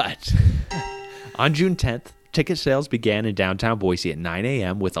 Yikes. But on June 10th, ticket sales began in downtown Boise at 9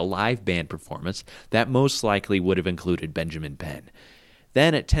 a.m. with a live band performance that most likely would have included Benjamin Penn.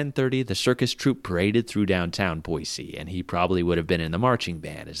 Then at 10:30, the circus troupe paraded through downtown Boise, and he probably would have been in the marching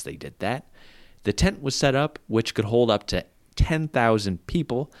band as they did that. The tent was set up, which could hold up to 10,000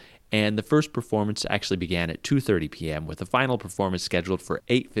 people, and the first performance actually began at 2:30 p.m., with the final performance scheduled for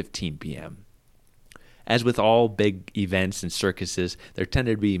 8:15 p.m. As with all big events and circuses, there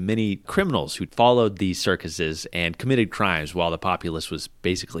tended to be many criminals who followed these circuses and committed crimes while the populace was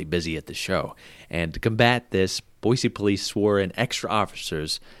basically busy at the show. And to combat this, Boise police swore in extra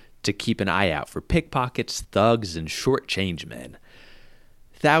officers to keep an eye out for pickpockets, thugs, and short change men.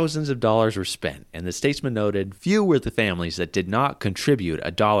 Thousands of dollars were spent, and the statesman noted few were the families that did not contribute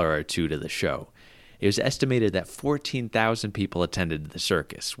 $1 or $2 to the show. It was estimated that 14,000 people attended the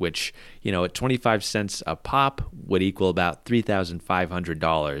circus, which, at 25 cents a pop would equal about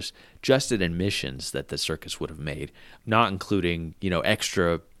 $3,500 just in admissions that the circus would have made, not including,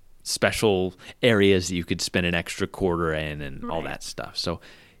 extra special areas that you could spend an extra quarter in and all that stuff. So,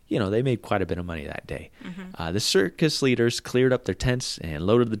 they made quite a bit of money that day. The circus leaders cleared up their tents and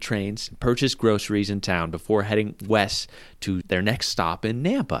loaded the trains and purchased groceries in town before heading west to their next stop in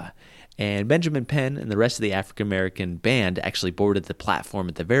Nampa. And Benjamin Penn and the rest of the African-American band actually boarded the platform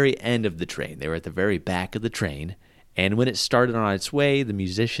at the very end of the train. They were at the very back of the train. And when it started on its way, the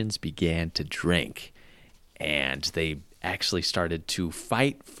musicians began to drink. And they actually started to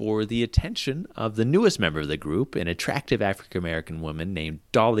fight for the attention of the newest member of the group, an attractive African-American woman named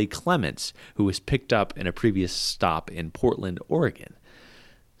Dolly Clements, who was picked up in a previous stop in Portland, Oregon.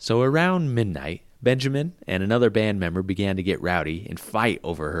 So around midnight, Benjamin and another band member began to get rowdy and fight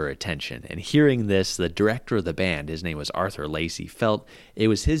over her attention. And hearing this, the director of the band, his name was Arthur Lacey, felt it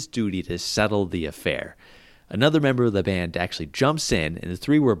was his duty to settle the affair. Another member of the band actually jumps in, and the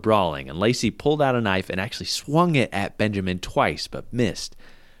three were brawling, and Lacey pulled out a knife and actually swung it at Benjamin twice, but missed.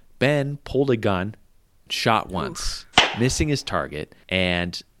 Ben pulled a gun, shot once, missing his target,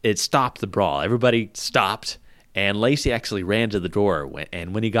 and it stopped the brawl. Everybody stopped, and Lacey actually ran to the door,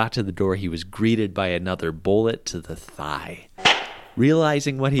 and when he got to the door, he was greeted by another bullet to the thigh.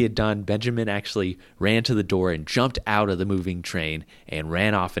 Realizing what he had done, Benjamin actually ran to the door and jumped out of the moving train and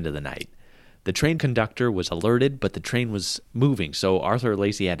ran off into the night. The train conductor was alerted, but the train was moving, so Arthur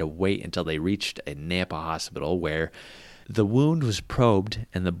Lacey had to wait until they reached a Nampa hospital where the wound was probed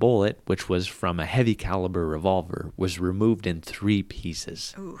and the bullet, which was from a heavy caliber revolver, was removed in 3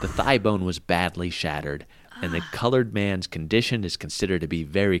 pieces. Ooh. The thigh bone was badly shattered, and the colored man's condition is considered to be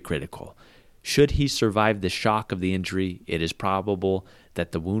very critical. Should he survive the shock of the injury, it is probable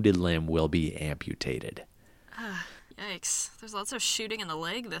that the wounded limb will be amputated. Yikes. There's lots of shooting in the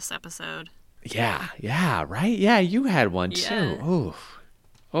leg this episode. Yeah, right? Yeah, you had one too.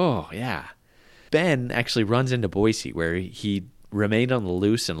 Oh, yeah. Ben actually runs into Boise, where he remained on the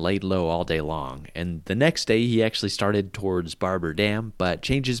loose and laid low all day long. And the next day, he actually started towards Barber Dam, but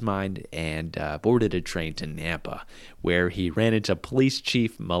changed his mind and boarded a train to Nampa, where he ran into Police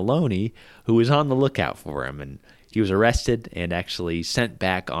Chief Maloney, who was on the lookout for him. And he was arrested and actually sent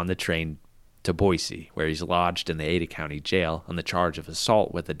back on the train to Boise, where he's lodged in the Ada County Jail on the charge of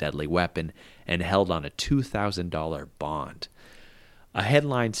assault with a deadly weapon and held on a $2,000 bond. A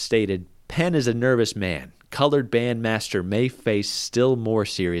headline stated, "Penn is a nervous man. Colored bandmaster may face still more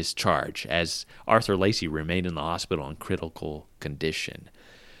serious charge," as Arthur Lacey remained in the hospital in critical condition.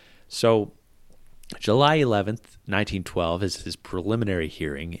 So July 11th, 1912 is his preliminary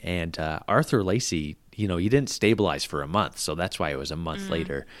hearing, and Arthur Lacey, he didn't stabilize for a month, so that's why it was a month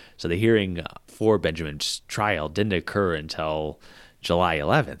later. So the hearing for Benjamin's trial didn't occur until July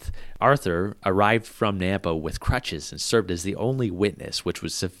 11th. Arthur arrived from Nampa with crutches and served as the only witness, which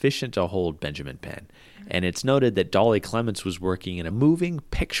was sufficient to hold Benjamin Penn. And it's noted that Dolly Clements was working in a moving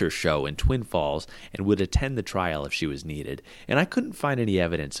picture show in Twin Falls and would attend the trial if she was needed. And I couldn't find any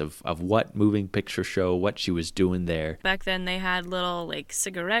evidence of what moving picture show, what she was doing there. Back then they had little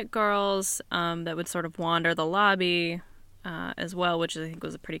cigarette girls that would sort of wander the lobby as well, which I think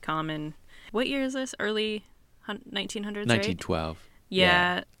was a pretty common. What year is this? Early 1900s, 1912. Right?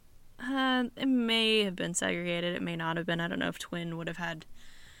 Yeah. It may have been segregated. It may not have been. I don't know if Twin would have had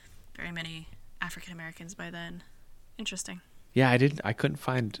very many African Americans by then. Interesting. Yeah, I couldn't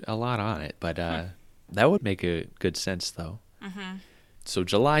find a lot on it, but that would make a good sense, though. Mm-hmm. So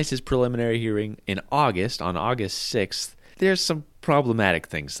July's his preliminary hearing. On August 6th, there's some problematic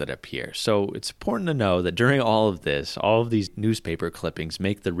things that appear. So it's important to know that during all of these newspaper clippings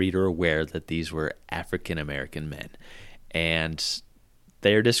make the reader aware that these were African American men. And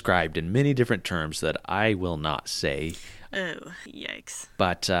they're described in many different terms that I will not say. Oh, yikes.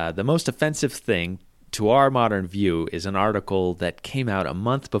 But the most offensive thing to our modern view is an article that came out a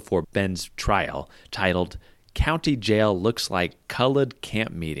month before Ben's trial titled, "County Jail Looks Like Colored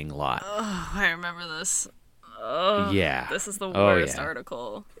Camp Meeting Lot." Oh, I remember this. Oh, yeah. This is the worst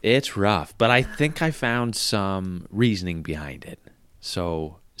article. It's rough, but I think I found some reasoning behind it.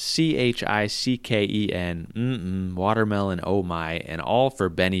 So, CHICKEN, watermelon, oh my, and all for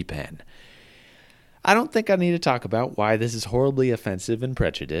Benny Penn. I don't think I need to talk about why this is horribly offensive and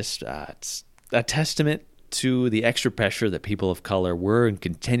prejudiced. It's a testament to the extra pressure that people of color were and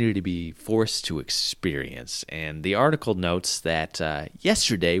continue to be forced to experience. And the article notes that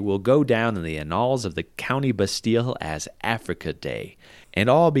yesterday will go down in the annals of the County Bastille as Africa Day. And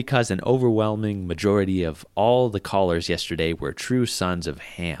all because an overwhelming majority of all the callers yesterday were true sons of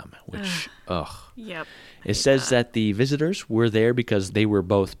Ham, which, Yep. It says that the visitors were there because they were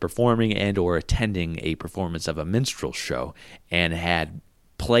both performing and or attending a performance of a minstrel show and had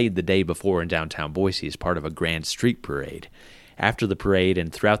played the day before in downtown Boise as part of a grand street parade. After the parade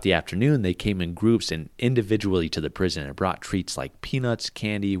and throughout the afternoon, they came in groups and individually to the prison and brought treats like peanuts,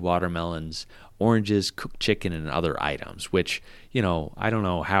 candy, watermelons, oranges, cooked chicken, and other items, which, I don't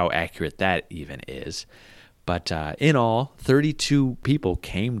know how accurate that even is. But in all, 32 people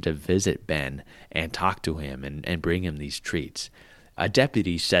came to visit Ben and talk to him and bring him these treats. A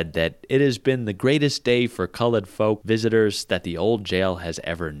deputy said that it has been the greatest day for colored folk visitors that the old jail has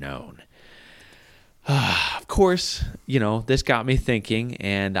ever known. Of course, this got me thinking,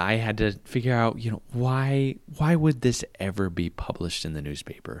 and I had to figure out, why would this ever be published in the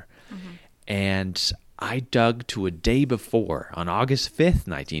newspaper? Mm-hmm. And I dug to a day before, on August 5th,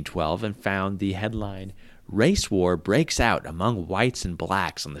 1912, and found the headline, "Race War Breaks Out Among Whites and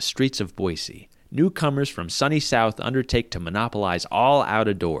Blacks on the Streets of Boise. Newcomers from Sunny South undertake to monopolize all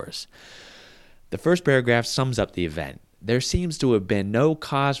out-of-doors." The first paragraph sums up the event. There seems to have been no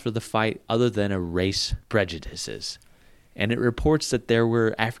cause for the fight other than a race prejudices. And it reports that there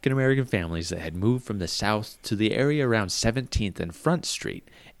were African-American families that had moved from the South to the area around 17th and Front Street,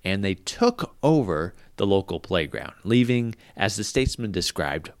 and they took over the local playground, leaving, as the statesman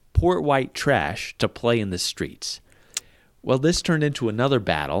described, poor white trash to play in the streets. Well, this turned into another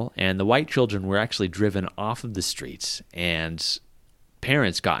battle, and the white children were actually driven off of the streets, and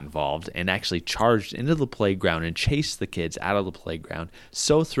parents got involved and actually charged into the playground and chased the kids out of the playground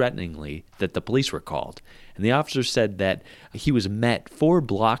so threateningly that the police were called. And the officer said that he was met 4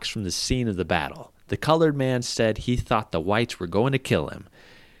 blocks from the scene of the battle. The colored man said he thought the whites were going to kill him.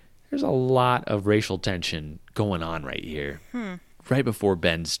 There's a lot of racial tension going on right here, right before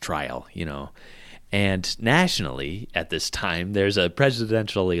Ben's trial, And nationally, at this time, there's a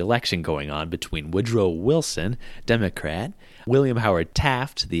presidential election going on between Woodrow Wilson, Democrat, William Howard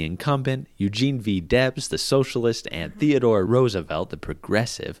Taft, the incumbent, Eugene V. Debs, the socialist, and Theodore Roosevelt, the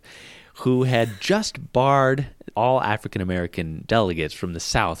progressive, who had just barred all African-American delegates from the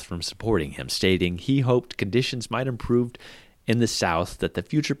South from supporting him, stating he hoped conditions might improve in the South, that the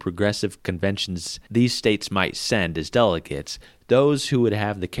future progressive conventions these states might send as delegates those who would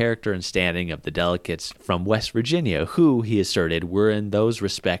have the character and standing of the delegates from West Virginia, who, he asserted, were in those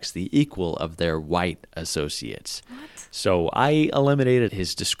respects the equal of their white associates. What? So I eliminated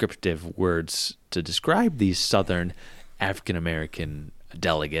his descriptive words to describe these Southern African-American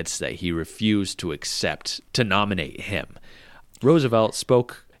delegates that he refused to accept to nominate him. Roosevelt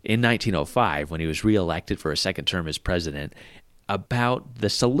spoke in 1905, when he was reelected for a second term as president, about the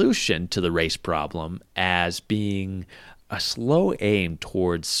solution to the race problem as being a slow aim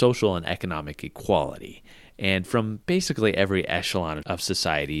towards social and economic equality. And from basically every echelon of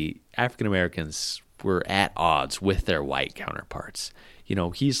society, African Americans were at odds with their white counterparts.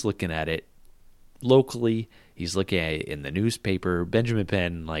 He's looking at it locally, he's looking at it in the newspaper. Benjamin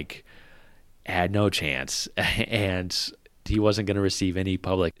Penn, had no chance. And he wasn't going to receive any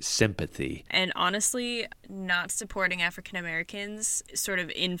public sympathy. And honestly, not supporting African Americans sort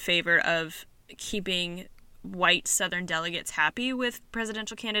of in favor of keeping white Southern delegates happy with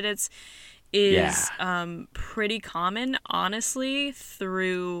presidential candidates is pretty common, honestly,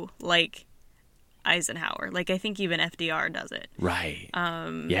 through Eisenhower. I think even FDR does it. Right.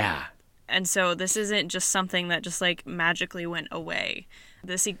 And so this isn't just something that just magically went away.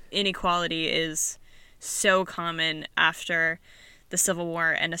 This inequality is so common after the Civil War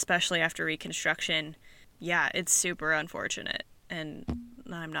and especially after Reconstruction. Yeah, it's super unfortunate, and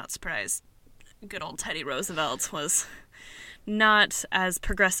I'm not surprised. Good old Teddy Roosevelt was not as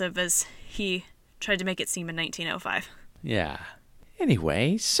progressive as he tried to make it seem in 1905. Yeah.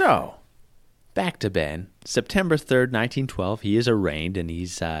 Anyway, so back to Ben. September 3rd, 1912, he is arraigned, and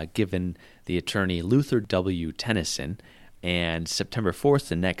he's given the attorney Luther W. Tennyson. And September 4th,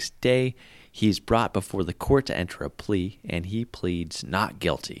 the next day, he's brought before the court to enter a plea, and he pleads not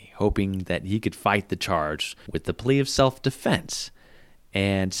guilty, hoping that he could fight the charge with the plea of self-defense.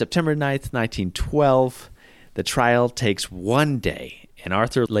 And September 9th, 1912, the trial takes 1 day, and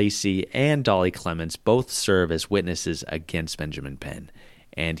Arthur Lacey and Dolly Clemens both serve as witnesses against Benjamin Penn.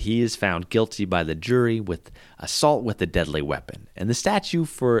 And he is found guilty by the jury with assault with a deadly weapon. And the statute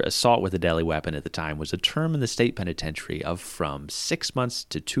for assault with a deadly weapon at the time was a term in the state penitentiary of from 6 months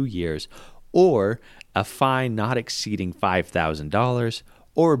to 2 years, or a fine not exceeding $5,000,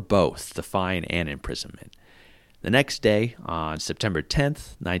 or both, the fine and imprisonment. The next day, on September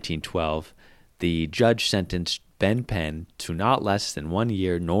 10th, 1912, the judge sentenced Ben Penn to not less than 1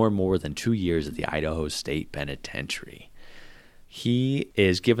 year nor more than 2 years at the Idaho State Penitentiary. He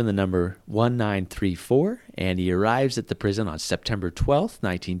is given the number 1934, and he arrives at the prison on September 12th,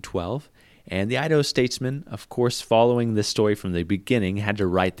 1912. And the Idaho Statesman, of course, following this story from the beginning, had to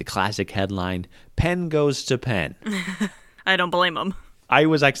write the classic headline, "Penn goes to Penn." I don't blame him. I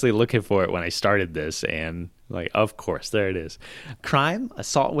was actually looking for it when I started this, and of course, there it is. Crime,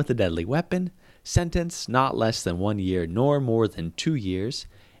 assault with a deadly weapon. Sentence, not less than 1 year nor more than 2 years.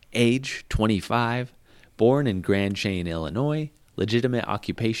 Age, 25. Born in Grand Chain, Illinois. Legitimate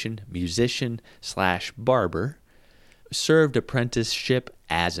occupation, musician/barber. Served apprenticeship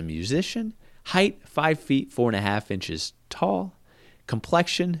as a musician. Height, 5 feet 4.5 inches tall.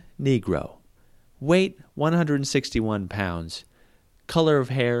 Complexion, Negro. Weight, 161 pounds. Color of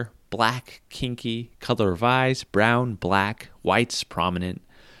hair, black, kinky. Color of eyes, brown, black. Whites, prominent.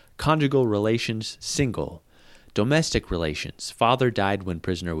 Conjugal relations, single. Domestic relations, father died when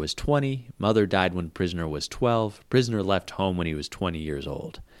prisoner was 20. Mother died when prisoner was 12. Prisoner left home when he was 20 years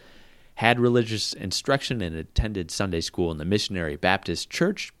old. Had religious instruction and attended Sunday school in the Missionary Baptist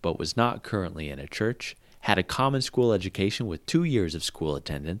Church, but was not currently in a church. Had a common school education with 2 years of school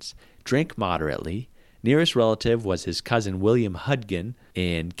attendance. Drank moderately. Nearest relative was his cousin William Hudgen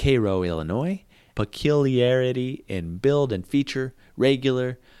in Cairo, Illinois. Peculiarity in build and feature,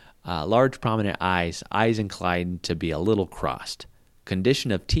 regular, large prominent eyes inclined to be a little crossed.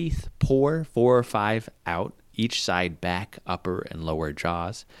 Condition of teeth, poor, 4 or 5 out, each side back, upper and lower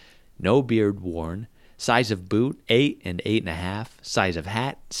jaws. No beard worn. Size of boot, 8 and 8.5. Size of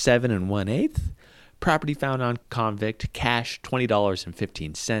hat, 7 1/8. Property found on convict, cash,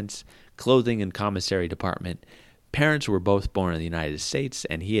 $20.15. Clothing and commissary department. Parents were both born in the United States,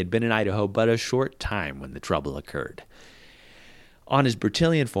 and he had been in Idaho but a short time when the trouble occurred. On his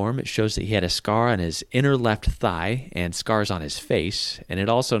Bertillon form, it shows that he had a scar on his inner left thigh and scars on his face, and it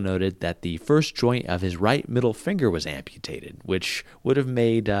also noted that the first joint of his right middle finger was amputated, which would have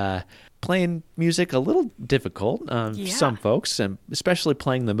made playing music a little difficult. Some folks, and especially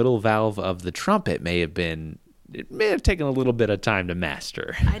playing the middle valve of the trumpet, may have taken a little bit of time to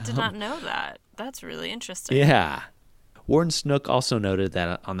master. I did not know that. That's really interesting. Yeah. Warden Snook also noted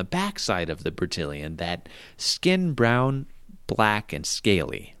that on the back side of the Bertillon, that skin brown, black, and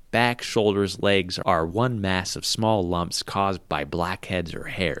scaly. Back, shoulders, legs are one mass of small lumps caused by blackheads or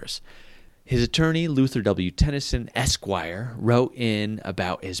hairs. His attorney, Luther W. Tennyson, Esquire, wrote in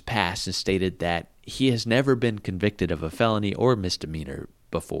about his past and stated that he has never been convicted of a felony or misdemeanor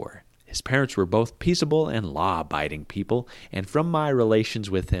before. His parents were both peaceable and law-abiding people, and from my relations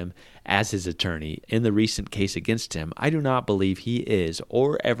with him as his attorney in the recent case against him, I do not believe he is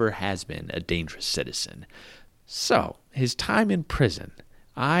or ever has been a dangerous citizen. So, his time in prison.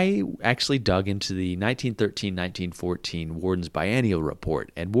 I actually dug into the 1913-1914 Warden's Biennial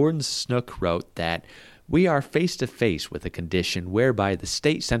Report, and Warden Snook wrote that we are face to face with a condition whereby the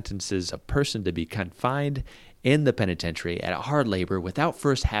state sentences a person to be confined in the penitentiary at hard labor without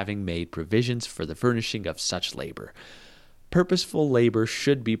first having made provisions for the furnishing of such labor. Purposeful labor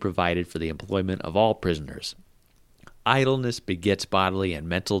should be provided for the employment of all prisoners. Idleness begets bodily and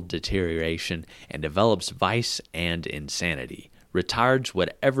mental deterioration and develops vice and insanity, retards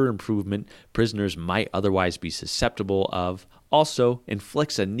whatever improvement prisoners might otherwise be susceptible of, also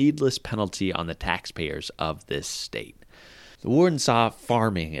inflicts a needless penalty on the taxpayers of this state. The warden saw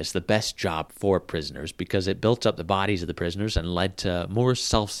farming as the best job for prisoners because it built up the bodies of the prisoners and led to more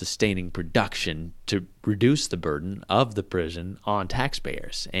self-sustaining production to reduce the burden of the prison on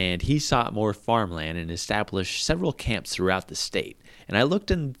taxpayers. And he sought more farmland and established several camps throughout the state. And I looked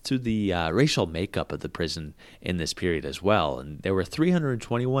into the racial makeup of the prison in this period as well. And there were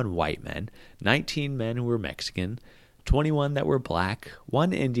 321 white men, 19 men who were Mexican, 21 that were black,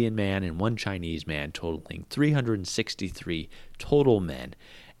 1 Indian man, and 1 Chinese man, totaling 363 total men.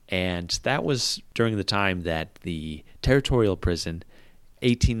 And that was during the time that the territorial prison,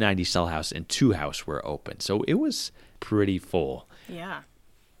 1890 cell house, and 2 house were open. So it was pretty full. Yeah.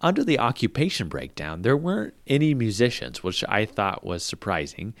 Under the occupation breakdown, there weren't any musicians, which I thought was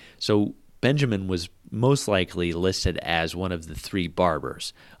surprising. So Benjamin was most likely listed as one of the 3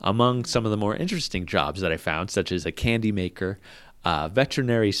 barbers. Among some of the more interesting jobs that I found, such as a candy maker, a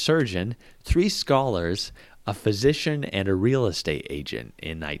veterinary surgeon, 3 scholars, a physician, and a real estate agent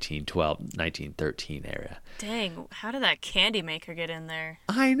in 1912-1913 era. Dang, how did that candy maker get in there?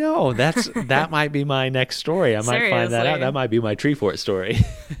 I know. That might be my next story. I might find that out. That might be my tree fort story.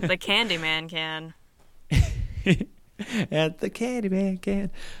 The Candyman can. At the Candyman can.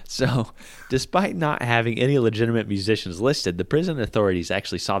 So, despite not having any legitimate musicians listed, the prison authorities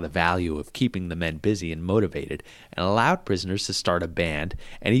actually saw the value of keeping the men busy and motivated and allowed prisoners to start a band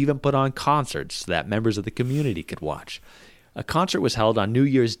and even put on concerts so that members of the community could watch. A concert was held on New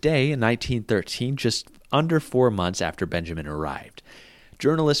Year's Day in 1913, just under 4 months after Benjamin arrived.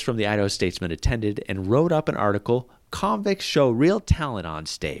 Journalists from the Idaho Statesman attended and wrote up an article, "Convicts Show Real Talent on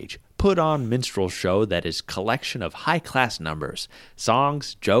Stage. put-on minstrel show that is collection of high-class numbers,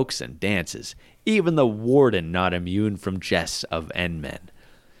 songs, jokes, and dances, even the warden not immune from jests of end-men.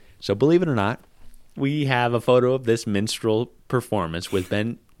 So believe it or not, we have a photo of this minstrel performance with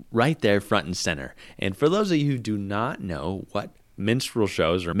Ben right there front and center. And for those of you who do not know what minstrel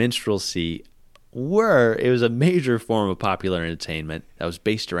shows or minstrelsy were, it was a major form of popular entertainment that was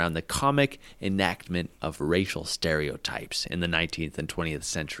based around the comic enactment of racial stereotypes in the 19th and 20th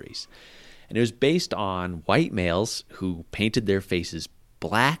centuries. And it was based on white males who painted their faces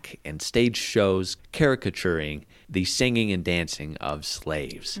black and staged shows caricaturing the singing and dancing of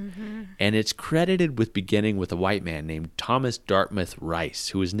slaves. And it's credited with beginning with a white man named Thomas Dartmouth Rice,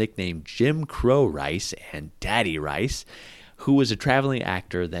 who was nicknamed Jim Crow Rice and Daddy Rice, who was a traveling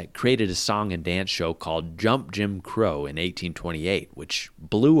actor that created a song and dance show called Jump Jim Crow in 1828, which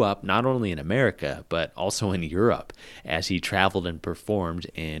blew up not only in America, but also in Europe as he traveled and performed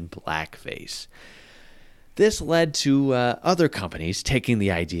in blackface. This led to other companies taking the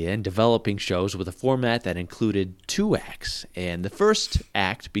idea and developing shows with a format that included 2 acts. And the first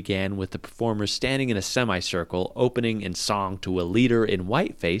act began with the performers standing in a semicircle, opening in song to a leader in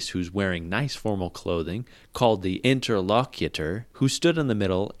whiteface who's wearing nice formal clothing, called the interlocutor, who stood in the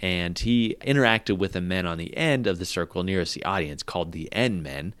middle, and he interacted with the men on the end of the circle nearest the audience, called the end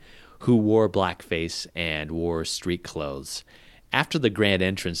men, who wore blackface and wore street clothes. After the grand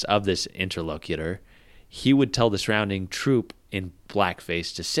entrance of this interlocutor, he would tell the surrounding troupe in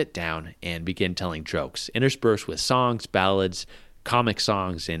blackface to sit down and begin telling jokes, interspersed with songs, ballads, comic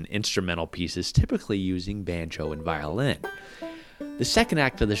songs, and instrumental pieces, typically using banjo and violin. The second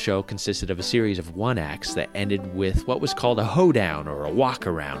act of the show consisted of a series of 1 acts that ended with what was called a hoedown or a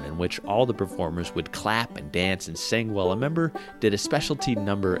walk-around, in which all the performers would clap and dance and sing while a member did a specialty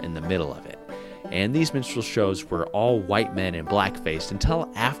number in the middle of it. And these minstrel shows were all white men in blackface until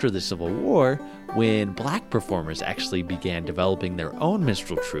after the Civil War, when black performers actually began developing their own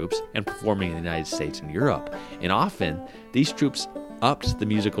minstrel troupes and performing in the United States and Europe. And often, these troupes upped the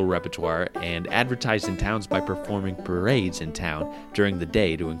musical repertoire and advertised in towns by performing parades in town during the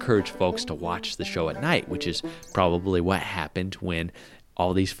day to encourage folks to watch the show at night, which is probably what happened when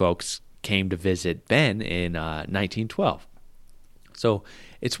all these folks came to visit Ben in 1912. So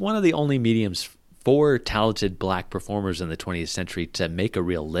it's one of the only mediums for talented black performers in the 20th century to make a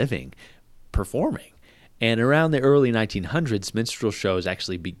real living performing. And around the early 1900s, minstrel shows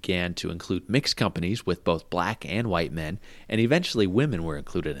actually began to include mixed companies with both black and white men, and eventually women were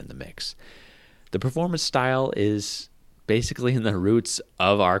included in the mix. The performance style is basically in the roots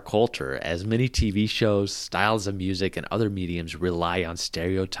of our culture, as many TV shows, styles of music, and other mediums rely on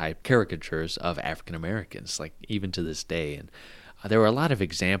stereotype caricatures of African Americans, like even to this day. And there were a lot of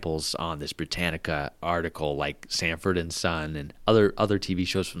examples on this Britannica article, like Sanford and Son and other TV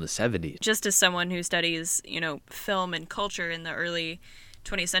shows from the 70s. Just as someone who studies, film and culture in the early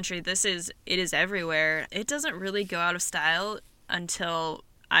 20th century, it is everywhere. It doesn't really go out of style until,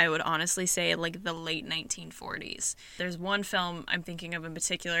 I would honestly say, like the late 1940s. There's one film I'm thinking of in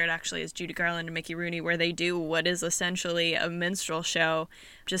particular. It actually is Judy Garland and Mickey Rooney, where they do what is essentially a minstrel show,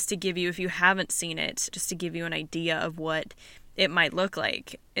 just to give you, if you haven't seen it, just to give you an idea of what it might look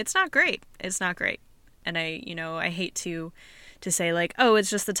like. It's not great. And I hate to say like, oh, it's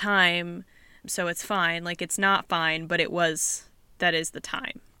just the time, so it's fine. Like, it's not fine, but that is the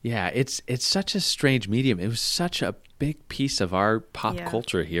time. Yeah, it's such a strange medium. It was such a big piece of our pop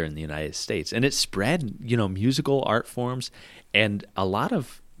culture here in the United States. And it spread, musical art forms, and a lot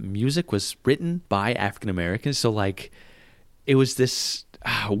of music was written by African Americans. So like, it was this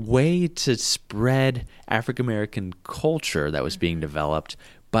way to spread African American culture that was being developed,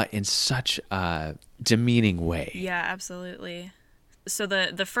 but in such a demeaning way. Yeah, absolutely. So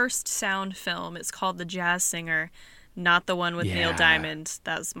the first sound film is called The Jazz Singer, not the one with Neil Diamond.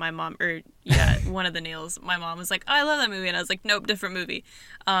 That was my mom, one of the Neils. My mom was like, oh, I love that movie. And I was like, nope, different movie.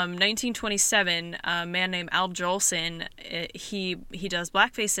 1927, a man named Al Jolson, he does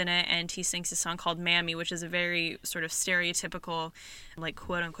blackface in it, and he sings a song called Mammy, which is a very sort of stereotypical, like,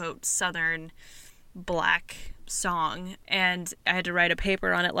 quote-unquote, Southern black song. And I had to write a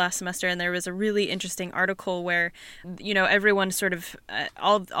paper on it last semester, and there was a really interesting article where, everyone sort of,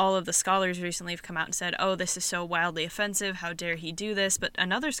 all of the scholars recently have come out and said, oh, this is so wildly offensive, how dare he do this? But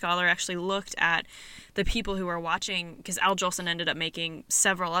another scholar actually looked at the people who were watching, because Al Jolson ended up making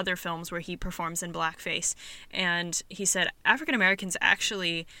several other films where he performs in blackface, and he said African Americans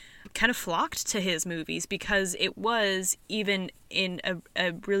actually kind of flocked to his movies because it was, even in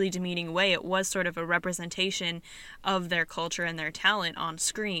a really demeaning way, it was sort of a representation of their culture and their talent on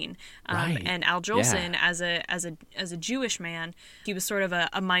screen. Right. And Al Jolson, as a Jewish man, he was sort of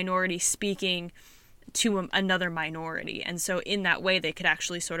a minority speaking to another minority, and so in that way they could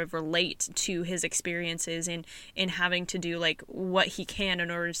actually sort of relate to his experiences in having to do like what he can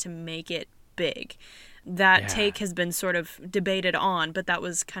in order to make it big. That take has been sort of debated on, but that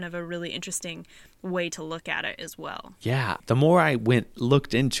was kind of a really interesting way to look at it as well. Yeah, the more I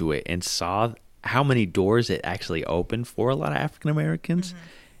looked into it and saw how many doors it actually opened for a lot of African Americans,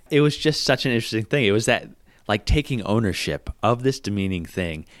 it was just such an interesting thing. It was that, like, taking ownership of this demeaning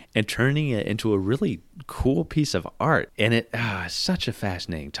thing and turning it into a really cool piece of art. And it's such a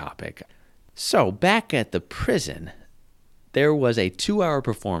fascinating topic. So back at the prison, there was a 2-hour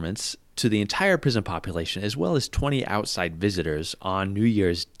performance to the entire prison population, as well as 20 outside visitors on New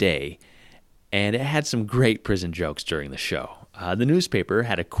Year's Day. And it had some great prison jokes during the show. The newspaper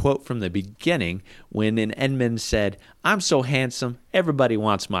had a quote from the beginning when an inmate said, "I'm so handsome, everybody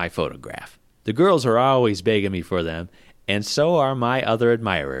wants my photograph. The girls are always begging me for them, and so are my other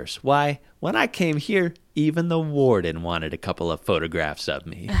admirers. Why, when I came here, even the warden wanted a couple of photographs of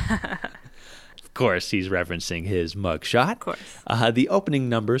me." Of course, he's referencing his mugshot. Of course. The opening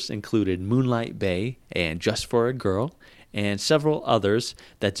numbers included Moonlight Bay and Just for a Girl, and several others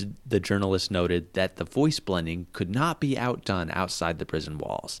that the journalist noted that the voice blending could not be outdone outside the prison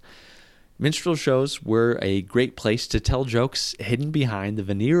walls. Minstrel shows were a great place to tell jokes hidden behind the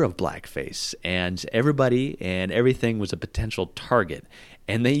veneer of blackface, and everybody and everything was a potential target,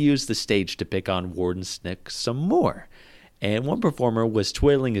 and they used the stage to pick on Warden Snook some more. And one performer was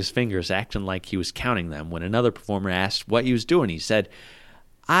twiddling his fingers, acting like he was counting them, when another performer asked what he was doing. He said,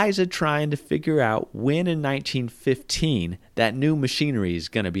 "I's trying to figure out when in 1915 that new machinery is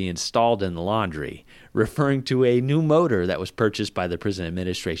going to be installed in the laundry," referring to a new motor that was purchased by the prison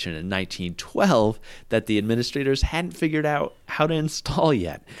administration in 1912 that the administrators hadn't figured out how to install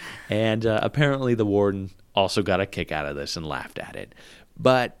yet. And apparently the warden also got a kick out of this and laughed at it.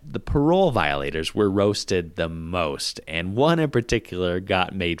 But the parole violators were roasted the most, and one in particular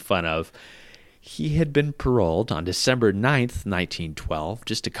got made fun of. He had been paroled on December 9th, 1912,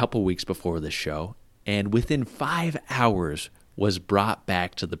 just a couple weeks before the show, and within 5 hours was brought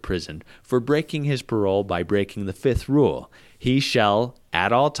back to the prison for breaking his parole by breaking the 5th rule. He shall,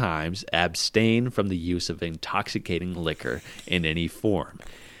 at all times, abstain from the use of intoxicating liquor in any form.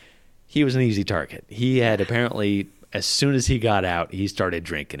 He was an easy target. He had apparently, as soon as he got out, he started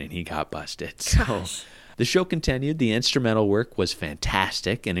drinking and he got busted. So the show continued. The instrumental work was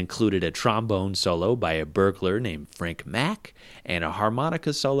fantastic and included a trombone solo by a burglar named Frank Mack and a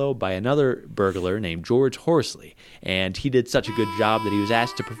harmonica solo by another burglar named George Horsley. And he did such a good job that he was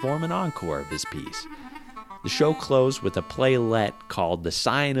asked to perform an encore of his piece. The show closed with a playlet called The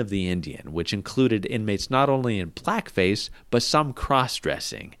Sign of the Indian, which included inmates not only in blackface, but some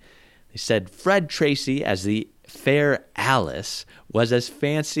cross-dressing. They said Fred Tracy as the Fair Alice was as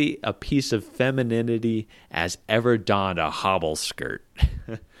fancy a piece of femininity as ever donned a hobble skirt.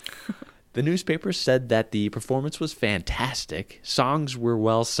 The newspaper said that the performance was fantastic, songs were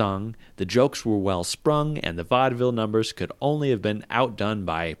well sung, the jokes were well sprung, and the vaudeville numbers could only have been outdone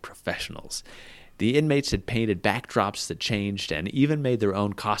by professionals. The inmates had painted backdrops that changed and even made their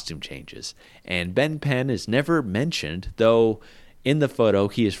own costume changes. And Ben Penn is never mentioned, though in the photo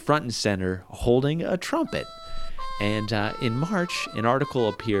he is front and center holding a trumpet. And in March, an article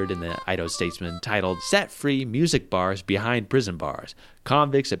appeared in the Idaho Statesman titled, "Set Free Music Bars Behind Prison Bars.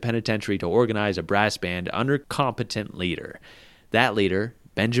 Convicts at Penitentiary to Organize a Brass Band Under Competent Leader." That leader,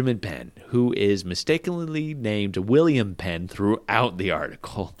 Benjamin Penn, who is mistakenly named William Penn throughout the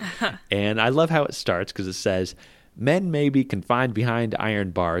article. And I love how it starts because it says, "Men may be confined behind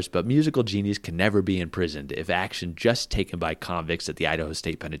iron bars, but musical genius can never be imprisoned if action just taken by convicts at the Idaho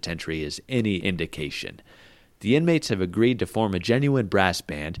State Penitentiary is any indication. The inmates have agreed to form a genuine brass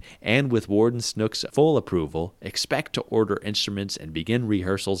band, and with Warden Snook's full approval, expect to order instruments and begin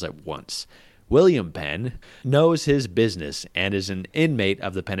rehearsals at once. William Penn knows his business and is an inmate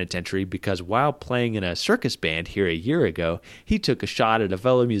of the penitentiary because while playing in a circus band here a year ago, he took a shot at a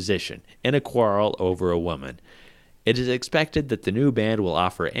fellow musician in a quarrel over a woman. It is expected that the new band will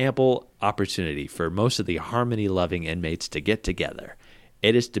offer ample opportunity for most of the harmony-loving inmates to get together.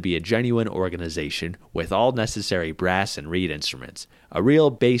 It is to be a genuine organization with all necessary brass and reed instruments, a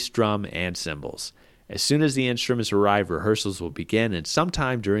real bass drum and cymbals. As soon as the instruments arrive, rehearsals will begin, and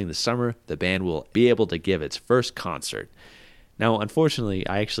sometime during the summer, the band will be able to give its first concert. Now, unfortunately,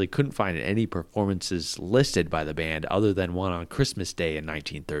 I actually couldn't find any performances listed by the band other than one on Christmas Day in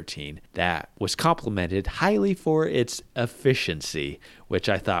 1913 that was complimented highly for its efficiency, which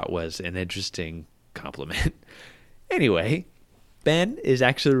I thought was an interesting compliment. Anyway, Ben is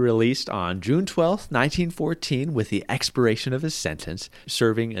actually released on June 12th, 1914, with the expiration of his sentence,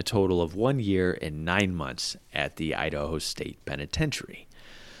 serving a total of 1 year and 9 months at the Idaho State Penitentiary.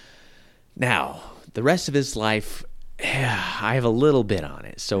 Now, the rest of his life, I have a little bit on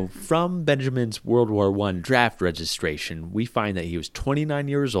it. So from Benjamin's World War I draft registration, we find that he was 29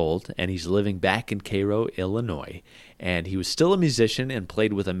 years old, and he's living back in Cairo, Illinois. And he was still a musician and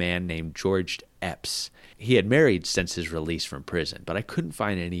played with a man named George Epps. He had married since his release from prison, but I couldn't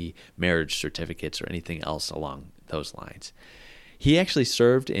find any marriage certificates or anything else along those lines. He actually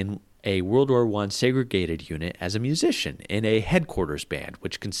served in a World War I segregated unit as a musician in a headquarters band,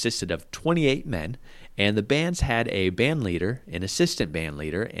 which consisted of 28 men, and the bands had a band leader, an assistant band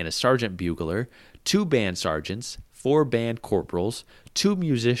leader, and a sergeant bugler, 2 band sergeants, 4 band corporals, 2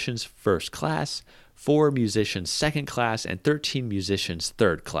 musicians first class, 4 musicians second class, and 13 musicians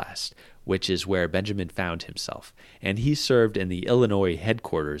third class, which is where Benjamin found himself. And he served in the Illinois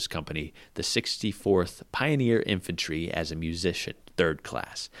headquarters company, the 64th Pioneer Infantry, as a musician, third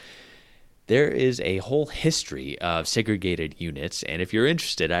class. There is a whole history of segregated units, and if you're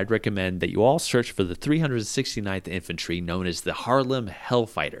interested, I'd recommend that you all search for the 369th Infantry, known as the Harlem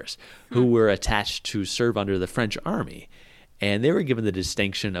Hellfighters, who were attached to serve under the French Army. And they were given the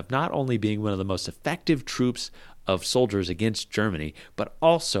distinction of not only being one of the most effective troops of soldiers against Germany, but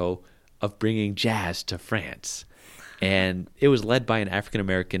also of bringing jazz to France. And it was led by an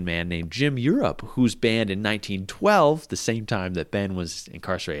African-American man named Jim Europe, whose band in 1912, the same time that Ben was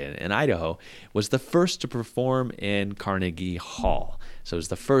incarcerated in Idaho, was the first to perform in Carnegie Hall. So it was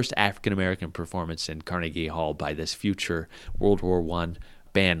the first African-American performance in Carnegie Hall by this future World War I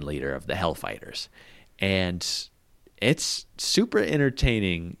band leader of the Hellfighters. And it's super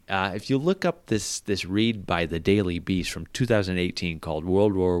entertaining. If you look up this read by the Daily Beast from 2018 called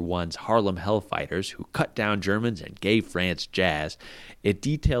World War I's Harlem Hellfighters, Who Cut Down Germans and Gave France Jazz, it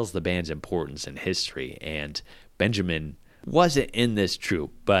details the band's importance and history. And Benjamin wasn't in this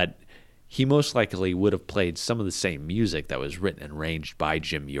troupe, but he most likely would have played some of the same music that was written and arranged by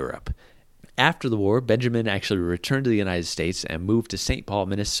Jim Europe. After the war, Benjamin actually returned to the United States and moved to St. Paul,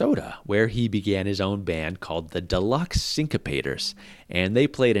 Minnesota, where he began his own band called the Deluxe Syncopators, and they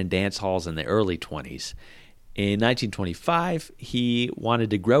played in dance halls in the early 20s. In 1925, he wanted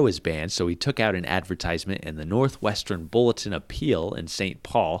to grow his band, so he took out an advertisement in the Northwestern Bulletin Appeal in St.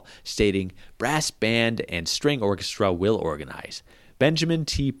 Paul stating, "Brass band and string orchestra will organize." Benjamin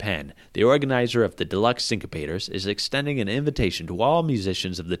T. Penn, the organizer of the Deluxe Syncopators, is extending an invitation to all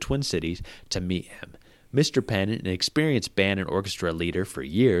musicians of the Twin Cities to meet him. Mr. Penn, an experienced band and orchestra leader for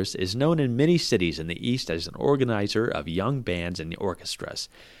years, is known in many cities in the East as an organizer of young bands and orchestras.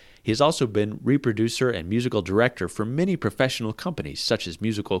 He has also been reproducer and musical director for many professional companies, such as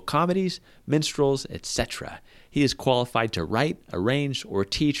musical comedies, minstrels, etc. He is qualified to write, arrange, or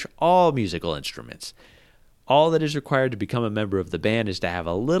teach all musical instruments. All that is required to become a member of the band is to have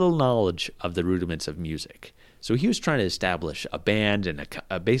a little knowledge of the rudiments of music. So he was trying to establish a band and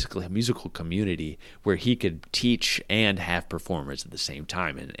basically a musical community where he could teach and have performers at the same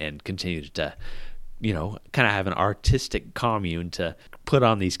time and continue to, kind of have an artistic commune to put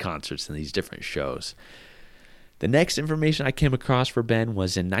on these concerts and these different shows. The next information I came across for Ben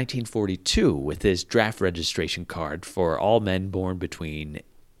was in 1942 with his draft registration card for all men born between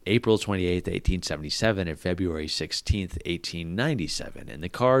April 28, 1877 and February 16, 1897, and the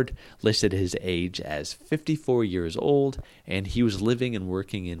card listed his age as 54 years old, and he was living and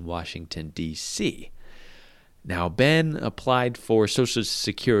working in Washington, D.C. Now, Ben applied for Social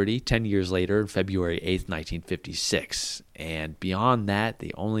Security 10 years later, February 8, 1956, and beyond that,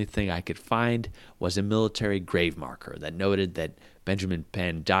 the only thing I could find was a military grave marker that noted that Benjamin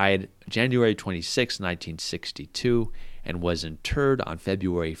Penn died January 26, 1962, and was interred on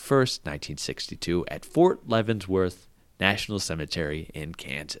February 1st, 1962 at Fort Leavenworth National Cemetery in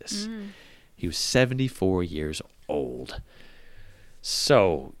Kansas. He was 74 years old.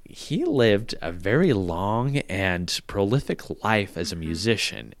 So he lived a very long and prolific life as a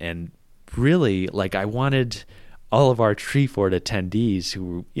musician. And really, I wanted all of our Treefort attendees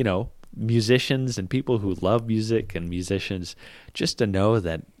who, musicians and people who love music and musicians, just to know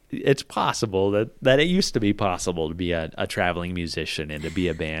that it's possible that it used to be possible to be a traveling musician and to be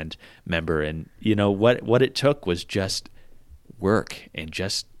a band member. And, what it took was just work and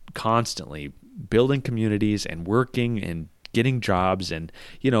just constantly building communities and working and getting jobs, and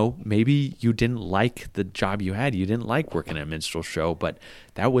maybe you didn't like the job you had. You didn't like working at a minstrel show, but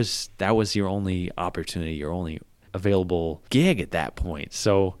that was your only opportunity, your only available gig at that point.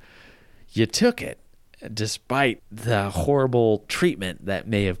 So you took it, despite the horrible treatment that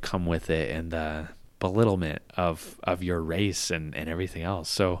may have come with it and the belittlement of your race and everything else.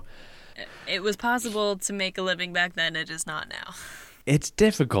 So it was possible to make a living back then. It is not now. It's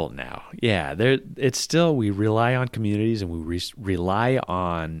difficult now. Yeah, it's still, we rely on communities, and we rely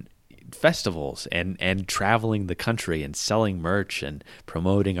on festivals and traveling the country and selling merch and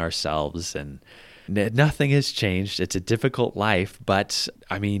promoting ourselves, and nothing has changed. It's a difficult life, but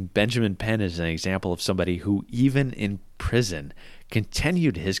I mean, Benjamin Penn is an example of somebody who, even in prison,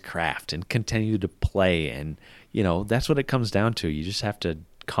 continued his craft and continued to play, and that's what it comes down to. You just have to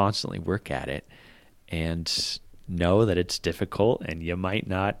constantly work at it and know that it's difficult, and you might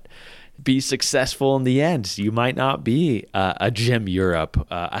not be successful in the end. You might not be a Jim Europe,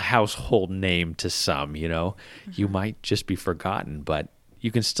 a household name to some. You might just be forgotten, but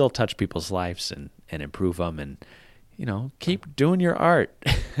you can still touch people's lives and improve them, and keep doing your art.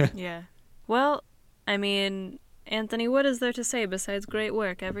 Yeah. Well, I mean, Anthony, what is there to say besides great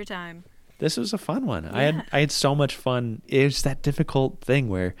work every time? This was a fun one. Yeah. I had so much fun. It's that difficult thing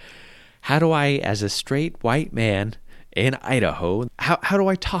where, how do I, as a straight white man in Idaho, how do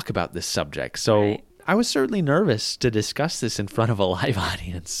I talk about this subject? So right. I was certainly nervous to discuss this in front of a live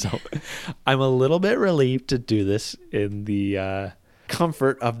audience. So I'm a little bit relieved to do this in the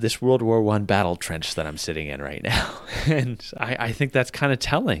comfort of this World War I battle trench that I'm sitting in right now. And I think that's kind of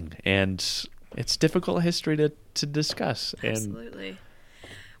telling. And it's difficult history to discuss. Absolutely.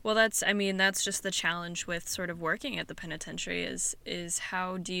 Well, that's just the challenge with sort of working at the penitentiary is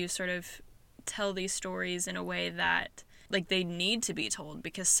how do you sort of tell these stories in a way that, like, they need to be told,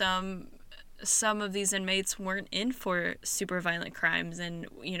 because some of these inmates weren't in for super violent crimes, and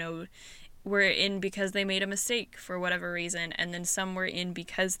were in because they made a mistake for whatever reason, and then some were in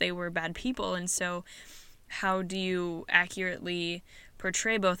because they were bad people. And so how do you accurately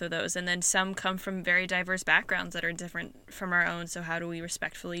portray both of those? And then some come from very diverse backgrounds that are different from our own, so how do we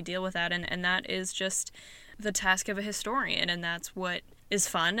respectfully deal with that? And that is just the task of a historian, and that's what is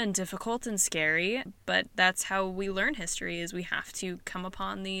fun and difficult and scary, but that's how we learn history, is we have to come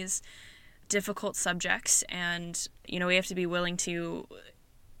upon these difficult subjects, and we have to be willing to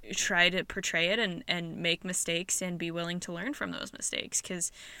try to portray it and make mistakes and be willing to learn from those mistakes,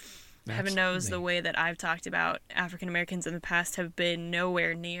 because heaven knows the way that I've talked about African Americans in the past have been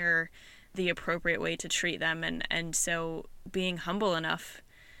nowhere near the appropriate way to treat them. And so being humble enough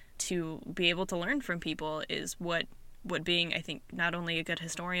to be able to learn from people is what being, I think, not only a good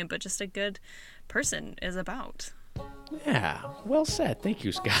historian, but just a good person is about. Yeah, well said. Thank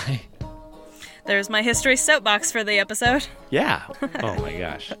you, Sky. There's my history soapbox for the episode. Yeah. Oh my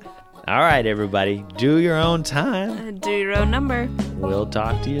gosh. All right, everybody. Do your own time. Do your own number. We'll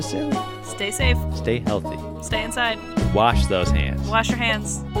talk to you soon. Stay safe. Stay healthy. Stay inside. Wash those hands. Wash your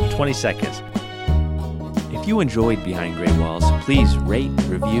hands. 20 seconds. If you enjoyed Behind Gray Walls, please rate,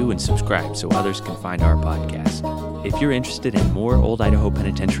 review, and subscribe so others can find our podcast. If you're interested in more Old Idaho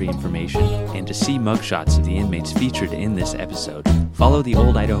Penitentiary information and to see mugshots of the inmates featured in this episode, follow the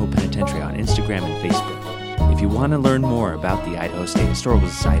Old Idaho Penitentiary on Instagram and Facebook. If you want to learn more about the Idaho State Historical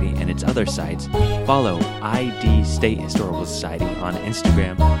Society and its other sites, follow ID State Historical Society on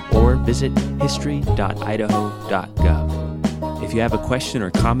Instagram or visit history.idaho.gov. If you have a question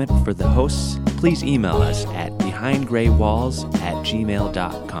or comment for the hosts, please email us at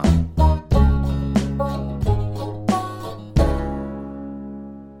behindgraywalls@gmail.com.